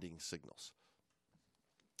line tending signals.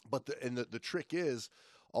 But the trick is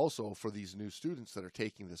also for these new students that are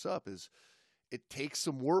taking this up is it takes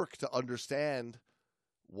some work to understand,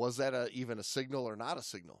 was that even a signal or not a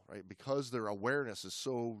signal, right? Because their awareness is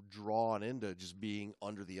so drawn into just being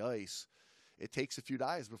under the ice, it takes a few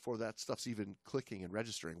dives before that stuff's even clicking and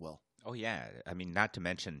registering well. Oh yeah, I mean, not to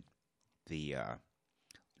mention the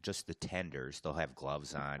just the tenders. They'll have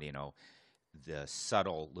gloves on. The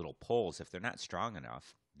subtle little pulls. If they're not strong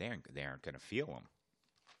enough, they aren't going to feel them.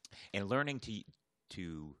 And learning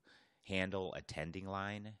to handle a tending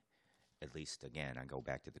line, at least again, I go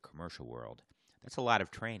back to the commercial world. That's a lot of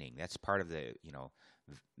training. That's part of the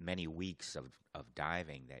many weeks of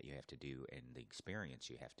diving that you have to do and the experience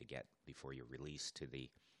you have to get before you're released to the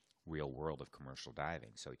real world of commercial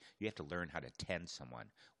diving. So you have to learn how to tend someone,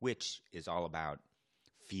 which is all about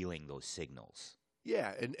feeling those signals.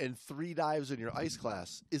 Yeah, and 3 dives in your ice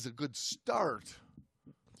class is a good start.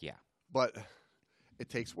 Yeah. But it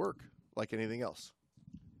takes work, like anything else.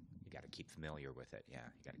 You got to keep familiar with it. Yeah,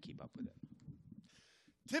 you got to keep up with it.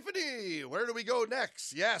 Tiffany, where do we go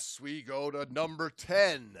next? Yes, we go to number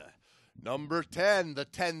 10. Number 10, the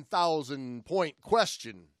 10,000-point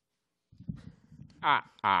question.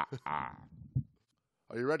 Are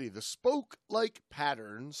you ready? The spoke-like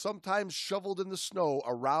pattern, sometimes shoveled in the snow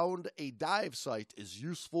around a dive site, is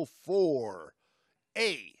useful for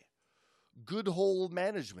A, good hole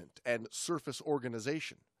management and surface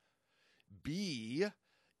organization, B,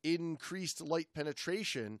 increased light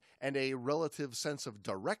penetration and a relative sense of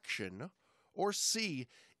direction, or C,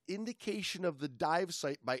 indication of the dive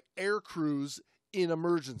site by air crews in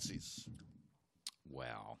emergencies.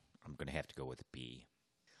 Well, I'm going to have to go with B.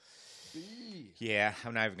 B. Yeah,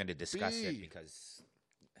 I'm not even going to discuss B. it because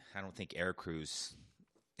I don't think air crews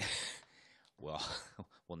will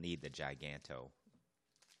need the giganto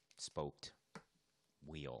spoked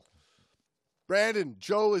wheel. Brandon,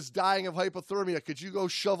 Joe is dying of hypothermia. Could you go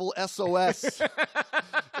shovel SOS?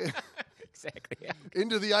 exactly.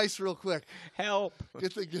 Into the ice real quick. Help.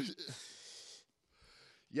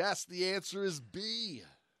 Yes, the answer is B.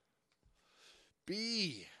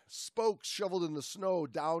 B. Spokes shoveled in the snow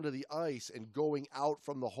down to the ice and going out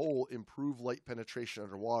from the hole improve light penetration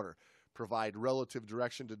underwater, provide relative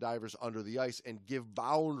direction to divers under the ice, and give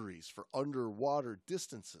boundaries for underwater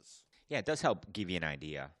distances. Yeah, it does help give you an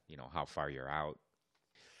idea, how far you're out,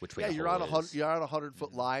 which way you're on a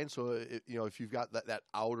 100-foot line, so if you've got that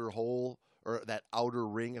outer hole or that outer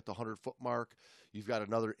ring at the 100-foot mark, you've got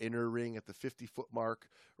another inner ring at the 50-foot mark,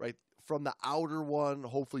 right? From the outer one,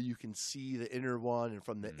 hopefully you can see the inner one, and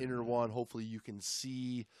from the inner one, hopefully you can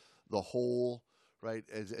see the hole, right,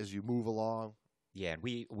 as you move along. Yeah, and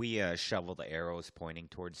we shovel the arrows pointing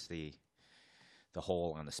towards the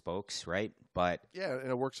hole on the spokes, right? But yeah, and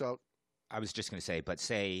it works out. I was just going to say, but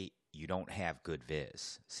say you don't have good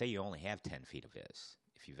viz. Say you only have 10 feet of viz.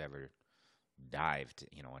 If you've ever dived,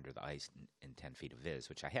 under the ice in 10 feet of viz,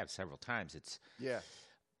 which I have several times,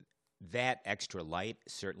 that extra light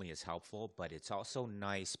certainly is helpful, but it's also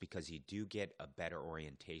nice because you do get a better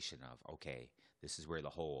orientation of, okay, this is where the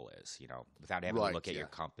hole is, without having to look at your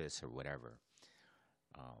compass or whatever.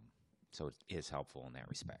 So it is helpful in that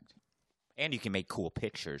respect. And you can make cool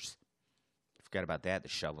pictures. Forgot about that, the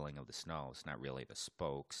shoveling of the snow. It's not really the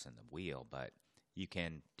spokes and the wheel, but you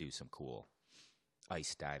can do some cool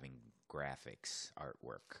ice diving graphics,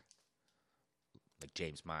 artwork, like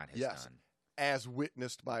James Mott has done. As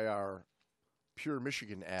witnessed by our Pure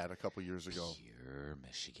Michigan ad a couple years ago. Pure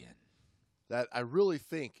Michigan. That I really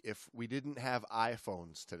think if we didn't have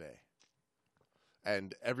iPhones today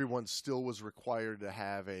and everyone still was required to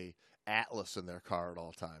have a atlas in their car at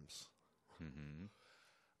all times,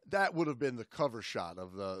 that would have been the cover shot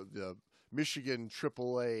of the Michigan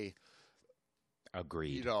AAA.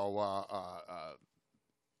 Agreed.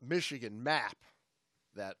 Michigan map.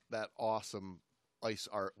 That awesome ice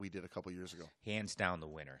art we did a couple years ago. Hands down the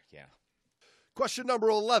winner, yeah. Question number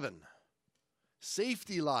 11.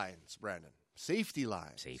 Safety lines, Brandon. Safety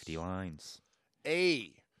lines. Safety lines.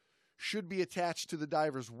 A. Should be attached to the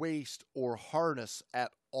diver's waist or harness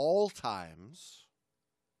at all times.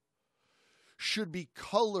 Should be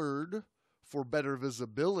colored for better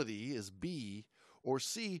visibility is B. Or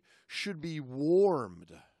C. Should be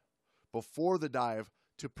warmed before the dive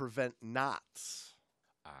to prevent knots.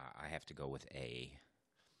 I have to go with A.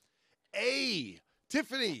 A.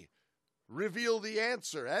 Tiffany, reveal the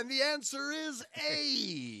answer. And the answer is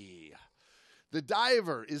A. The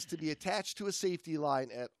diver is to be attached to a safety line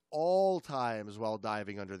at all times while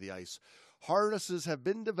diving under the ice. Harnesses have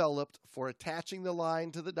been developed for attaching the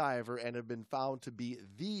line to the diver and have been found to be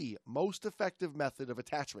the most effective method of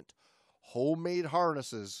attachment. Homemade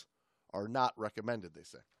harnesses are not recommended, they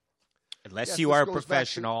say. Unless you are a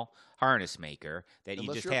professional harness maker that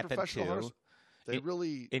you just happen to,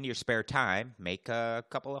 in your spare time, make a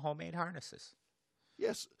couple of homemade harnesses.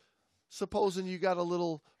 Yes. Supposing you got a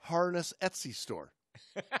little harness Etsy store.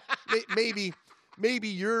 Maybe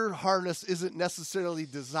your harness isn't necessarily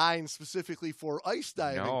designed specifically for ice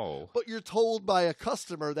diving, but you're told by a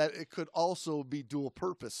customer that it could also be dual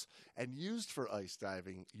purpose and used for ice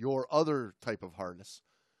diving, your other type of harness.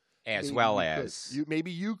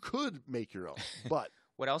 Maybe you could make your own, but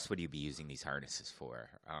what else would you be using these harnesses for?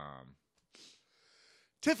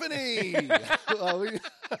 Tiffany!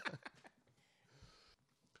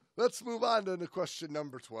 Let's move on to question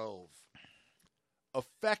number 12.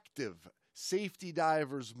 Effective safety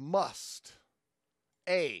divers must,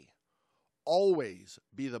 A, always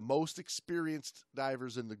be the most experienced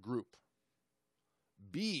divers in the group.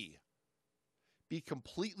 B, be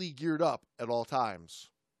completely geared up at all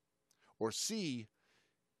times. Or C,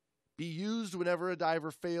 be used whenever a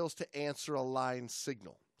diver fails to answer a line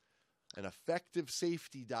signal. An effective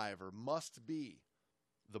safety diver must be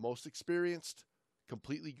the most experienced,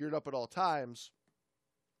 completely geared up at all times,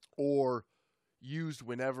 or used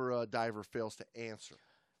whenever a diver fails to answer.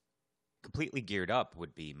 Completely geared up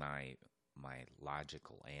would be my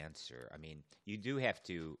logical answer. I mean, you do have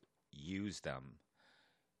to use them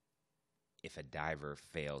if a diver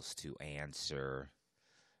fails to answer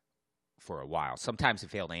for a while. Sometimes they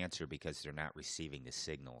fail to answer because they're not receiving the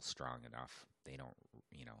signal strong enough. They don't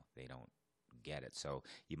get it. So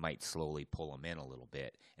you might slowly pull them in a little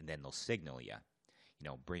bit, and then they'll signal you.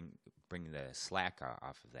 Bring the slack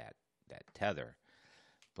off of that tether.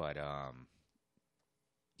 But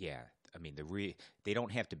they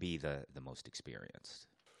don't have to be the most experienced.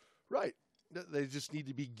 Right. They just need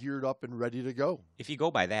to be geared up and ready to go. If you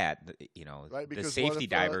go by that, right, the safety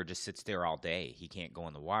diver just sits there all day. He can't go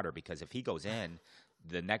in the water because if he goes in,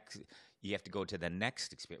 you have to go to the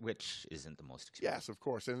next experience, which isn't the most experienced. Yes, of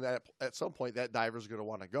course. And that at some point, that diver's going to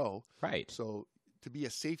want to go. Right. So to be a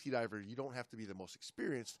safety diver, you don't have to be the most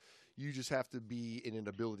experienced. You just have to be in an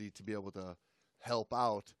ability to be able to help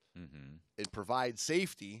out and provide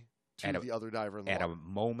safety to the other diver in the water. At a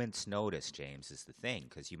moment's notice, James, is the thing,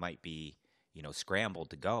 because you might be, scrambled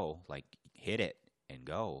to go, like hit it and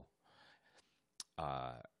go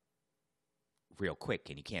real quick,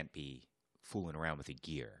 and you can't be fooling around with the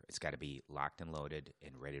gear. It's got to be locked and loaded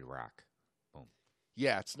and ready to rock. Boom.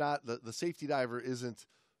 Yeah, it's not the safety diver isn't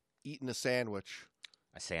eating a sandwich.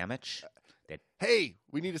 A sandwich? Hey,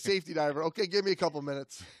 we need a safety diver. Okay, give me a couple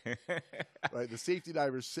minutes. Right, the safety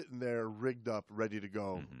diver's sitting there rigged up, ready to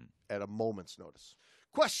go at a moment's notice.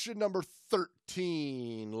 Question number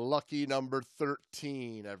 13. Lucky number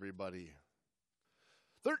 13, everybody.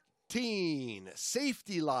 13.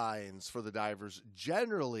 Safety lines for the divers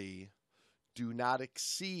generally do not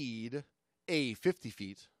exceed A, 50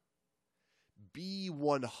 feet, B,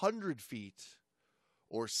 100 feet,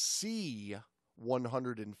 or C,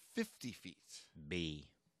 150 feet. B.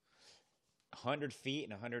 100 feet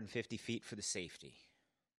and 150 feet for the safety.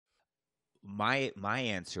 My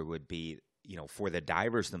answer would be, for the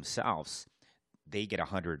divers themselves, they get a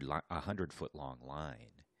 100-foot long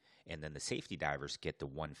line, and then the safety divers get the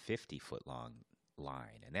 150-foot long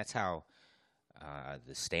line, and that's how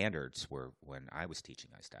the standards were when I was teaching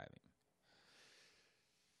ice diving.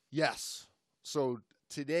 Yes. So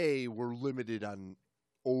today we're limited on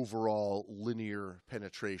overall linear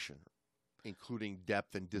penetration, including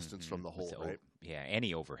depth and distance from the hole, right? Yeah,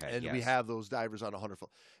 any overhead. And we have those divers on 100 foot.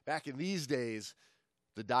 Back in these days,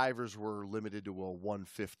 the divers were limited to a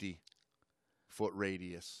 150-foot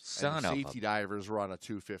radius. And the safety divers were on a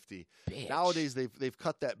 250. Bitch. Nowadays, they've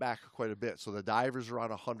cut that back quite a bit. So the divers are on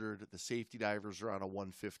 100. The safety divers are on a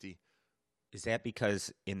 150. Is that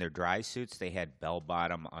because in their dry suits they had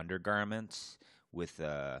bell-bottom undergarments with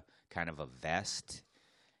a kind of a vest?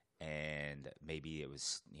 And maybe it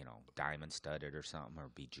was, diamond studded or something, or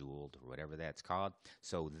bejeweled, or whatever that's called.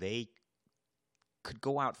 So they could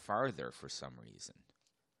go out farther for some reason.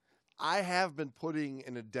 I have been putting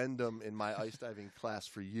an addendum in my ice diving class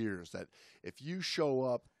for years that if you show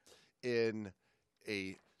up in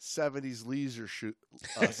a 70s leisure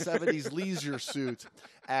suit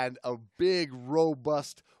and a big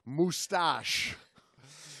robust mustache,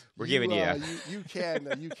 we're giving you. You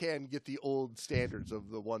can get the old standards of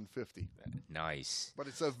the 150. Nice. But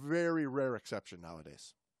it's a very rare exception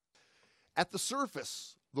nowadays. At the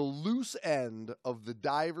surface, the loose end of the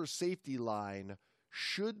diver safety line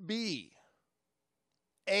should be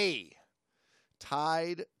A,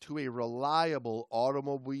 tied to a reliable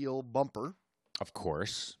automobile bumper. Of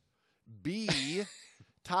course. B,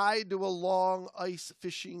 tied to a long ice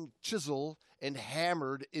fishing chisel and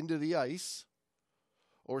hammered into the ice.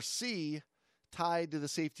 Or C, tied to the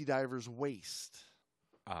safety diver's waist?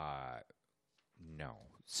 No.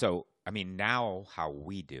 So, now how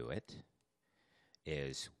we do it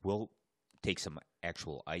is we'll take some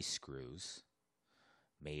actual ice screws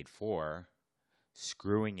made for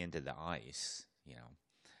screwing into the ice,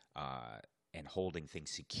 and holding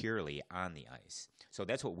things securely on the ice. So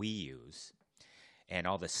that's what we use. And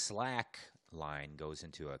all the slack line goes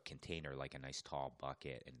into a container, like a nice tall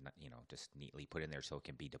bucket, and just neatly put in there so it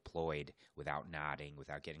can be deployed without knotting,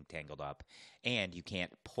 without getting tangled up, and you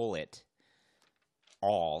can't pull it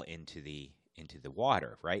all into the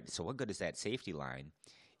water, right? So what good is that safety line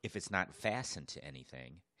if it's not fastened to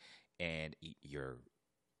anything, and you're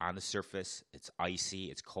on the surface, it's icy,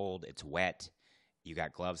 it's cold, it's wet, you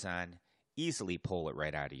got gloves on, easily pull it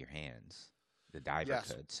right out of your hands. The diver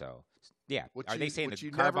could. So yeah, are they saying the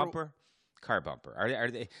car bumper? Car bumper. Are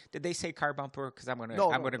they? Did they say car bumper? Because I'm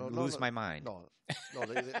gonna lose my mind. No,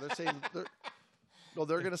 they're saying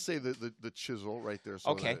they're gonna say the chisel right there,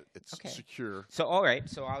 so that it's secure. So all right,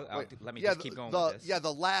 so let me just keep going with this. Yeah,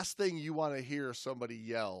 the last thing you want to hear somebody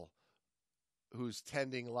yell, who's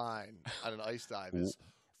tending line on an ice dive, is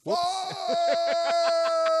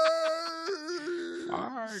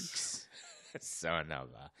Farks. Son of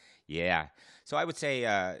a yeah. So I would say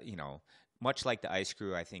much like the ice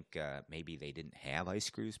screw, I think maybe they didn't have ice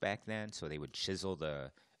screws back then, so they would chisel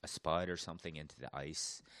a spud or something into the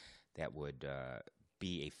ice that would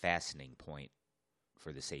be a fastening point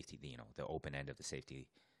for the safety, the open end of the safety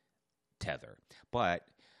tether. But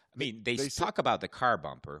they talk about the car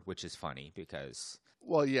bumper, which is funny because.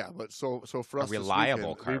 Well, yeah, but so for us, a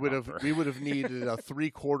reliable car bumper. we would have needed a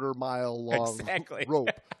 3/4 mile long rope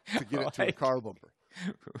to get it to a car bumper.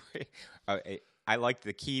 I liked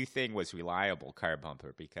the key thing was reliable car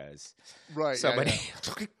bumper because somebody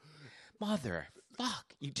mother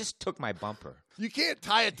Fuck! You just took my bumper. You can't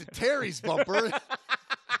tie it to Terry's bumper.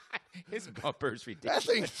 His bumper's ridiculous.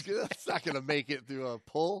 That's not going to make it through a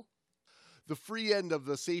pull. The free end of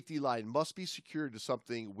the safety line must be secured to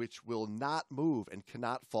something which will not move and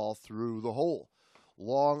cannot fall through the hole.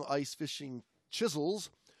 Long ice fishing chisels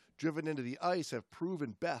driven into the ice have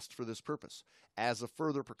proven best for this purpose. As a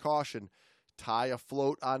further precaution, tie a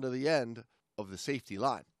float onto the end of the safety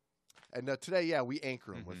line. And today, we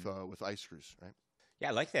anchor them with ice screws, right? Yeah,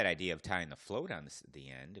 I like that idea of tying the float on the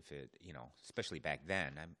end. If it, especially back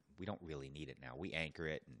then, we don't really need it now. We anchor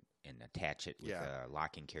it and attach it with a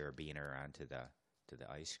locking carabiner onto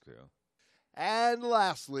the ice screw. And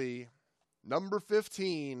lastly, number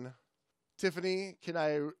 15, Tiffany, can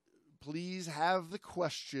I please have the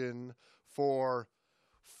question for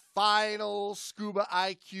Final Scuba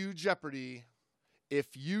IQ Jeopardy? If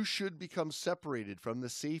you should become separated from the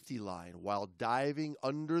safety line while diving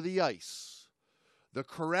under the ice, the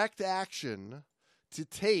correct action to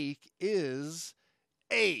take is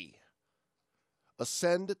A,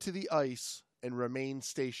 ascend to the ice and remain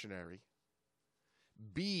stationary.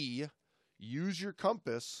 B, use your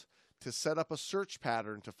compass to set up a search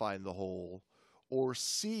pattern to find the hole. Or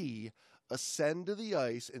C, ascend to the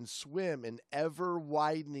ice and swim in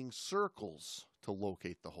ever-widening circles to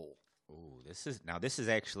locate the hole. Ooh, this is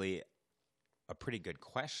actually a pretty good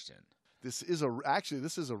question. This is a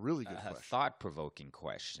really good question. Thought-provoking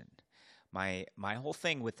question. My whole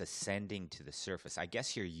thing with ascending to the surface, I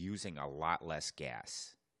guess you're using a lot less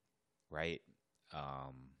gas, right?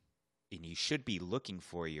 And you should be looking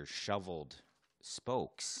for your shoveled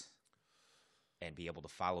spokes and be able to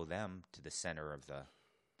follow them to the center of the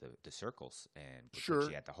circles and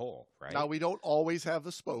put you at the hole, right? Now, we don't always have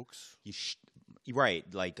the spokes. Right,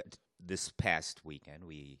 like this past weekend,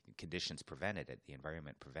 conditions prevented it. The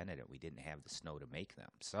environment prevented it. We didn't have the snow to make them.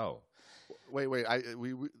 So, wait.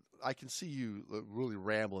 I can see you really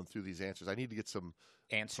rambling through these answers. I need to get some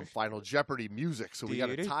Final Jeopardy music. So we got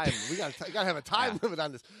to time. We got to have a time limit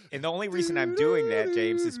on this. And the only reason I'm doing that,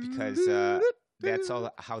 James, is because that's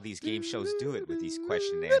all how these game shows do it with these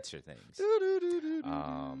question and answer things.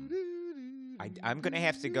 I'm going to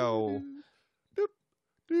have to go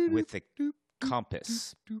with the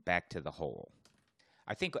compass back to the hole.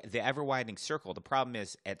 I think the ever-widening circle, the problem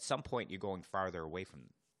is at some point you're going farther away from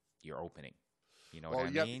your opening. You know what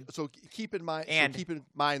I mean? So keep in mind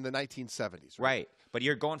the 1970s. Right. But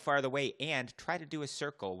you're going farther away, and try to do a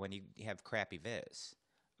circle when you have crappy viz.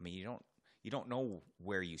 I mean, you don't know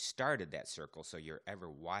where you started that circle, so you're ever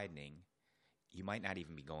widening. You might not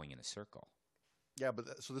even be going in a circle. Yeah,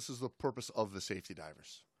 but so this is the purpose of the safety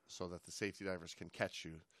divers, so that the safety divers can catch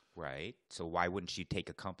you. Right. So why wouldn't you take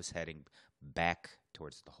a compass heading back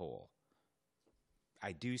towards the hole?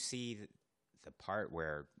 I do see the part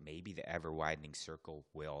where maybe the ever-widening circle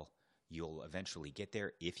you'll eventually get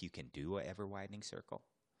there if you can do an ever-widening circle.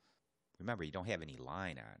 Remember, you don't have any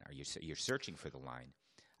line on, or you're searching for the line.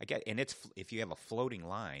 If you have a floating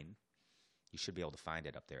line, you should be able to find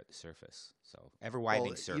it up there at the surface. So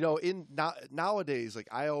ever-widening circle. Nowadays, like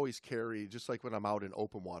I always carry, just like when I'm out in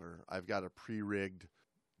open water, I've got a pre-rigged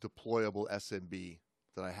deployable SMB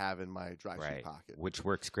that I have in my dry suit pocket, which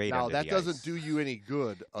works great. Now under that the doesn't ice. do you any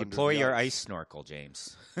good. Deploy your ice snorkel,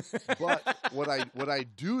 James. But what I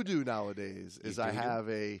do nowadays is I have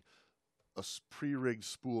a pre-rigged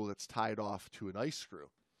spool that's tied off to an ice screw,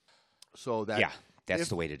 so that that's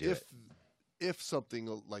the way to do it. If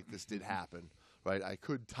something like this did happen, right, I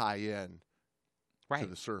could tie in to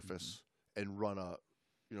the surface and run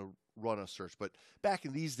a search. But back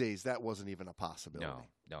in these days, that wasn't even a possibility.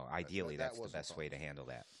 No. Ideally, that's the best way to handle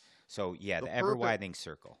that. So, the ever-widening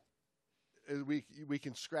circle. We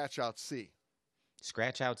can scratch out C.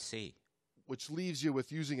 Scratch out C. Which leaves you with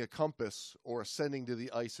using a compass or ascending to the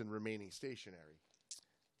ice and remaining stationary.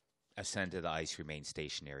 Ascend to the ice, remain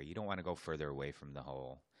stationary. You don't want to go further away from the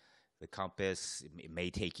hole. The compass, it may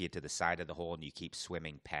take you to the side of the hole, and you keep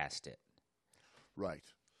swimming past it. Right.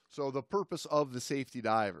 So the purpose of the safety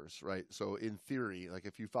divers, right? So in theory, like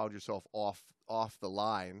if you found yourself off the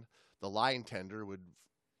line tender would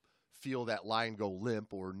feel that line go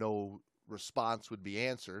limp or no response would be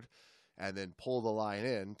answered, and then pull the line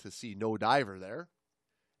in to see no diver there,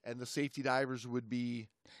 and the safety divers would be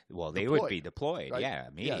they would be deployed, right?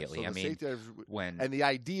 immediately. Yeah, so and the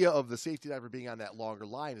idea of the safety diver being on that longer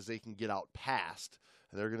line is they can get out past,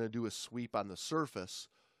 and they're going to do a sweep on the surface,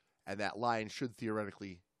 and that line should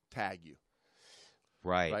theoretically tag you.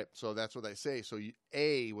 Right. So that's what they say. So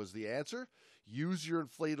A was the answer. Use your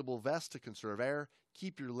inflatable vest to conserve air.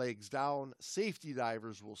 Keep your legs down. Safety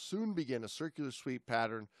divers will soon begin a circular sweep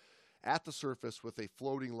pattern at the surface with a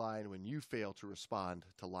floating line when you fail to respond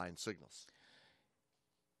to line signals.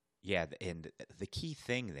 Yeah, and the key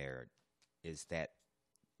thing there is that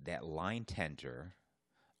line tender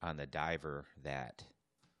on the diver that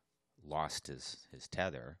lost his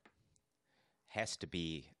tether has to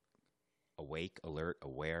be awake, alert,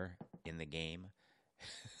 aware in the game.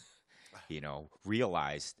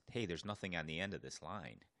 Realize, hey, there's nothing on the end of this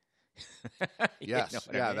line. Yes,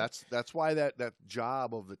 I mean? That's why that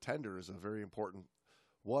job of the tender is a very important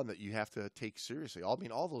one that you have to take seriously. I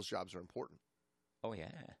mean, all those jobs are important. Oh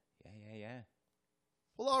yeah.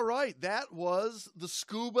 Well, all right, that was the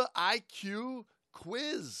Scuba IQ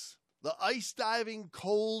quiz, the ice diving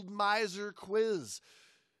cold miser quiz.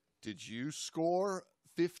 Did you score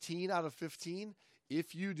 15 out of 15?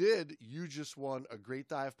 If you did, you just won a Great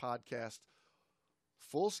Dive Podcast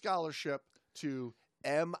full scholarship to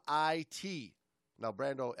MIT. Now,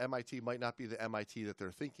 Brando, MIT might not be the MIT that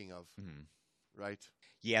they're thinking of, right?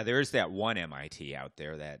 Yeah, there's that one MIT out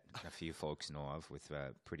there that a few folks know of with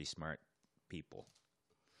pretty smart people.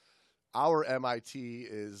 Our MIT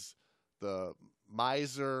is the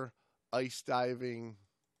Miser Ice Diving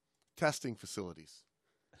Testing Facilities.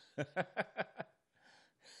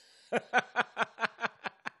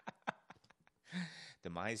 The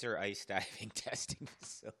Miser Ice Diving Testing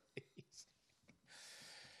Facilities.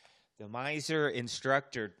 The Miser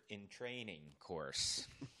Instructor in Training course.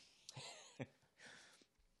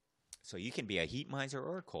 So you can be a heat miser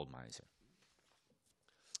or a cold miser.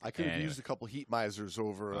 I could have used a couple heat misers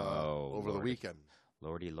over the weekend.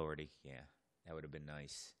 Lordy, yeah, that would have been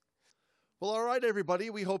nice. Well, all right, everybody.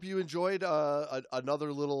 We hope you enjoyed another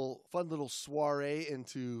fun little soiree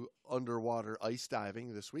into underwater ice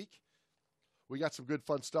diving this week. We got some good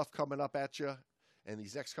fun stuff coming up at you in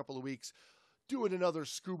these next couple of weeks. Doing another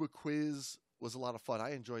scuba quiz was a lot of fun.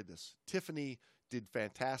 I enjoyed this. Tiffany did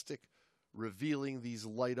fantastic, revealing these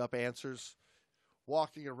light-up answers,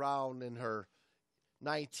 walking around in her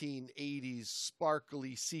 1980s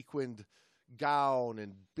sparkly sequined gown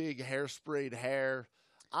and big hairsprayed hair.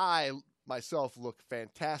 I myself look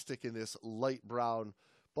fantastic in this light brown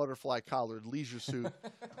butterfly collared leisure suit.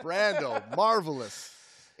 Brando, marvelous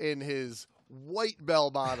in his white bell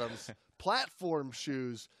bottoms, platform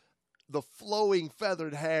shoes, the flowing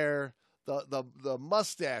feathered hair, the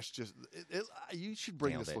mustache. You should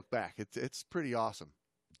bring this look back. It's pretty awesome.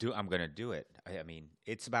 I'm going to do it. I mean,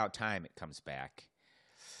 it's about time it comes back.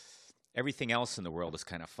 Everything else in the world is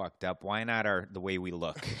kind of fucked up. Why not the way we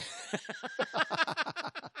look?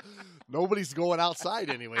 Nobody's going outside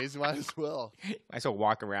anyways. Might as well. Might as well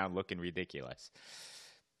walk around looking ridiculous.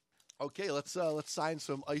 Okay, let's sign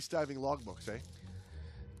some ice diving logbooks, eh?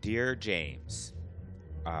 Dear James,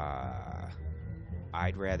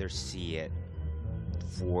 I'd rather see it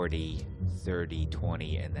 40, 30,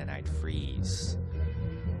 20, and then I'd freeze.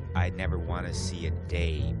 I'd never want to see a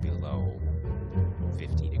day below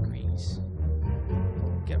 50 degrees.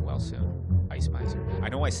 Get well soon. Ice Miser. I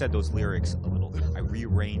know I said those lyrics a little. I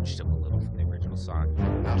rearranged them a little from the original song.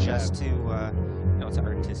 Just to, it's an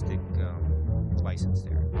artistic license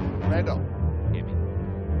there. Randall. Hit me.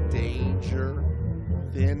 Danger.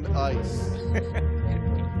 Thin ice.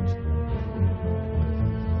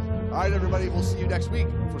 All right, everybody. We'll see you next week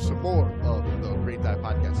for some more of the Great Dive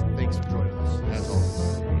Podcast. Thanks for joining us, as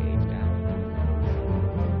always.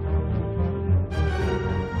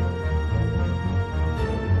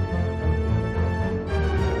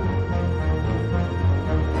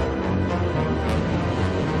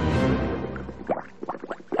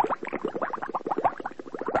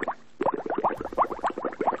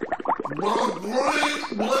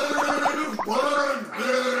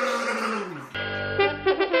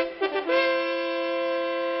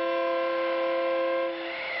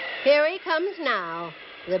 Here he comes now,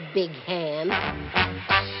 the big hand.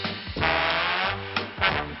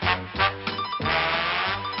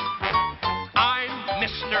 I'm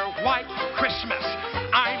Mr. White Christmas.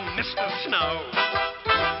 I'm Mr. Snow.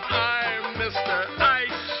 I'm Mr.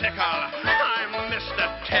 Icicle. I'm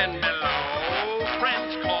Mr. Ten Below.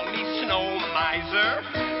 Friends call me Snow Miser.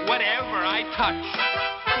 Whatever I touch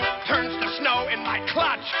turns to snow in my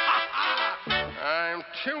clutch. I'm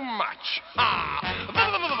too much.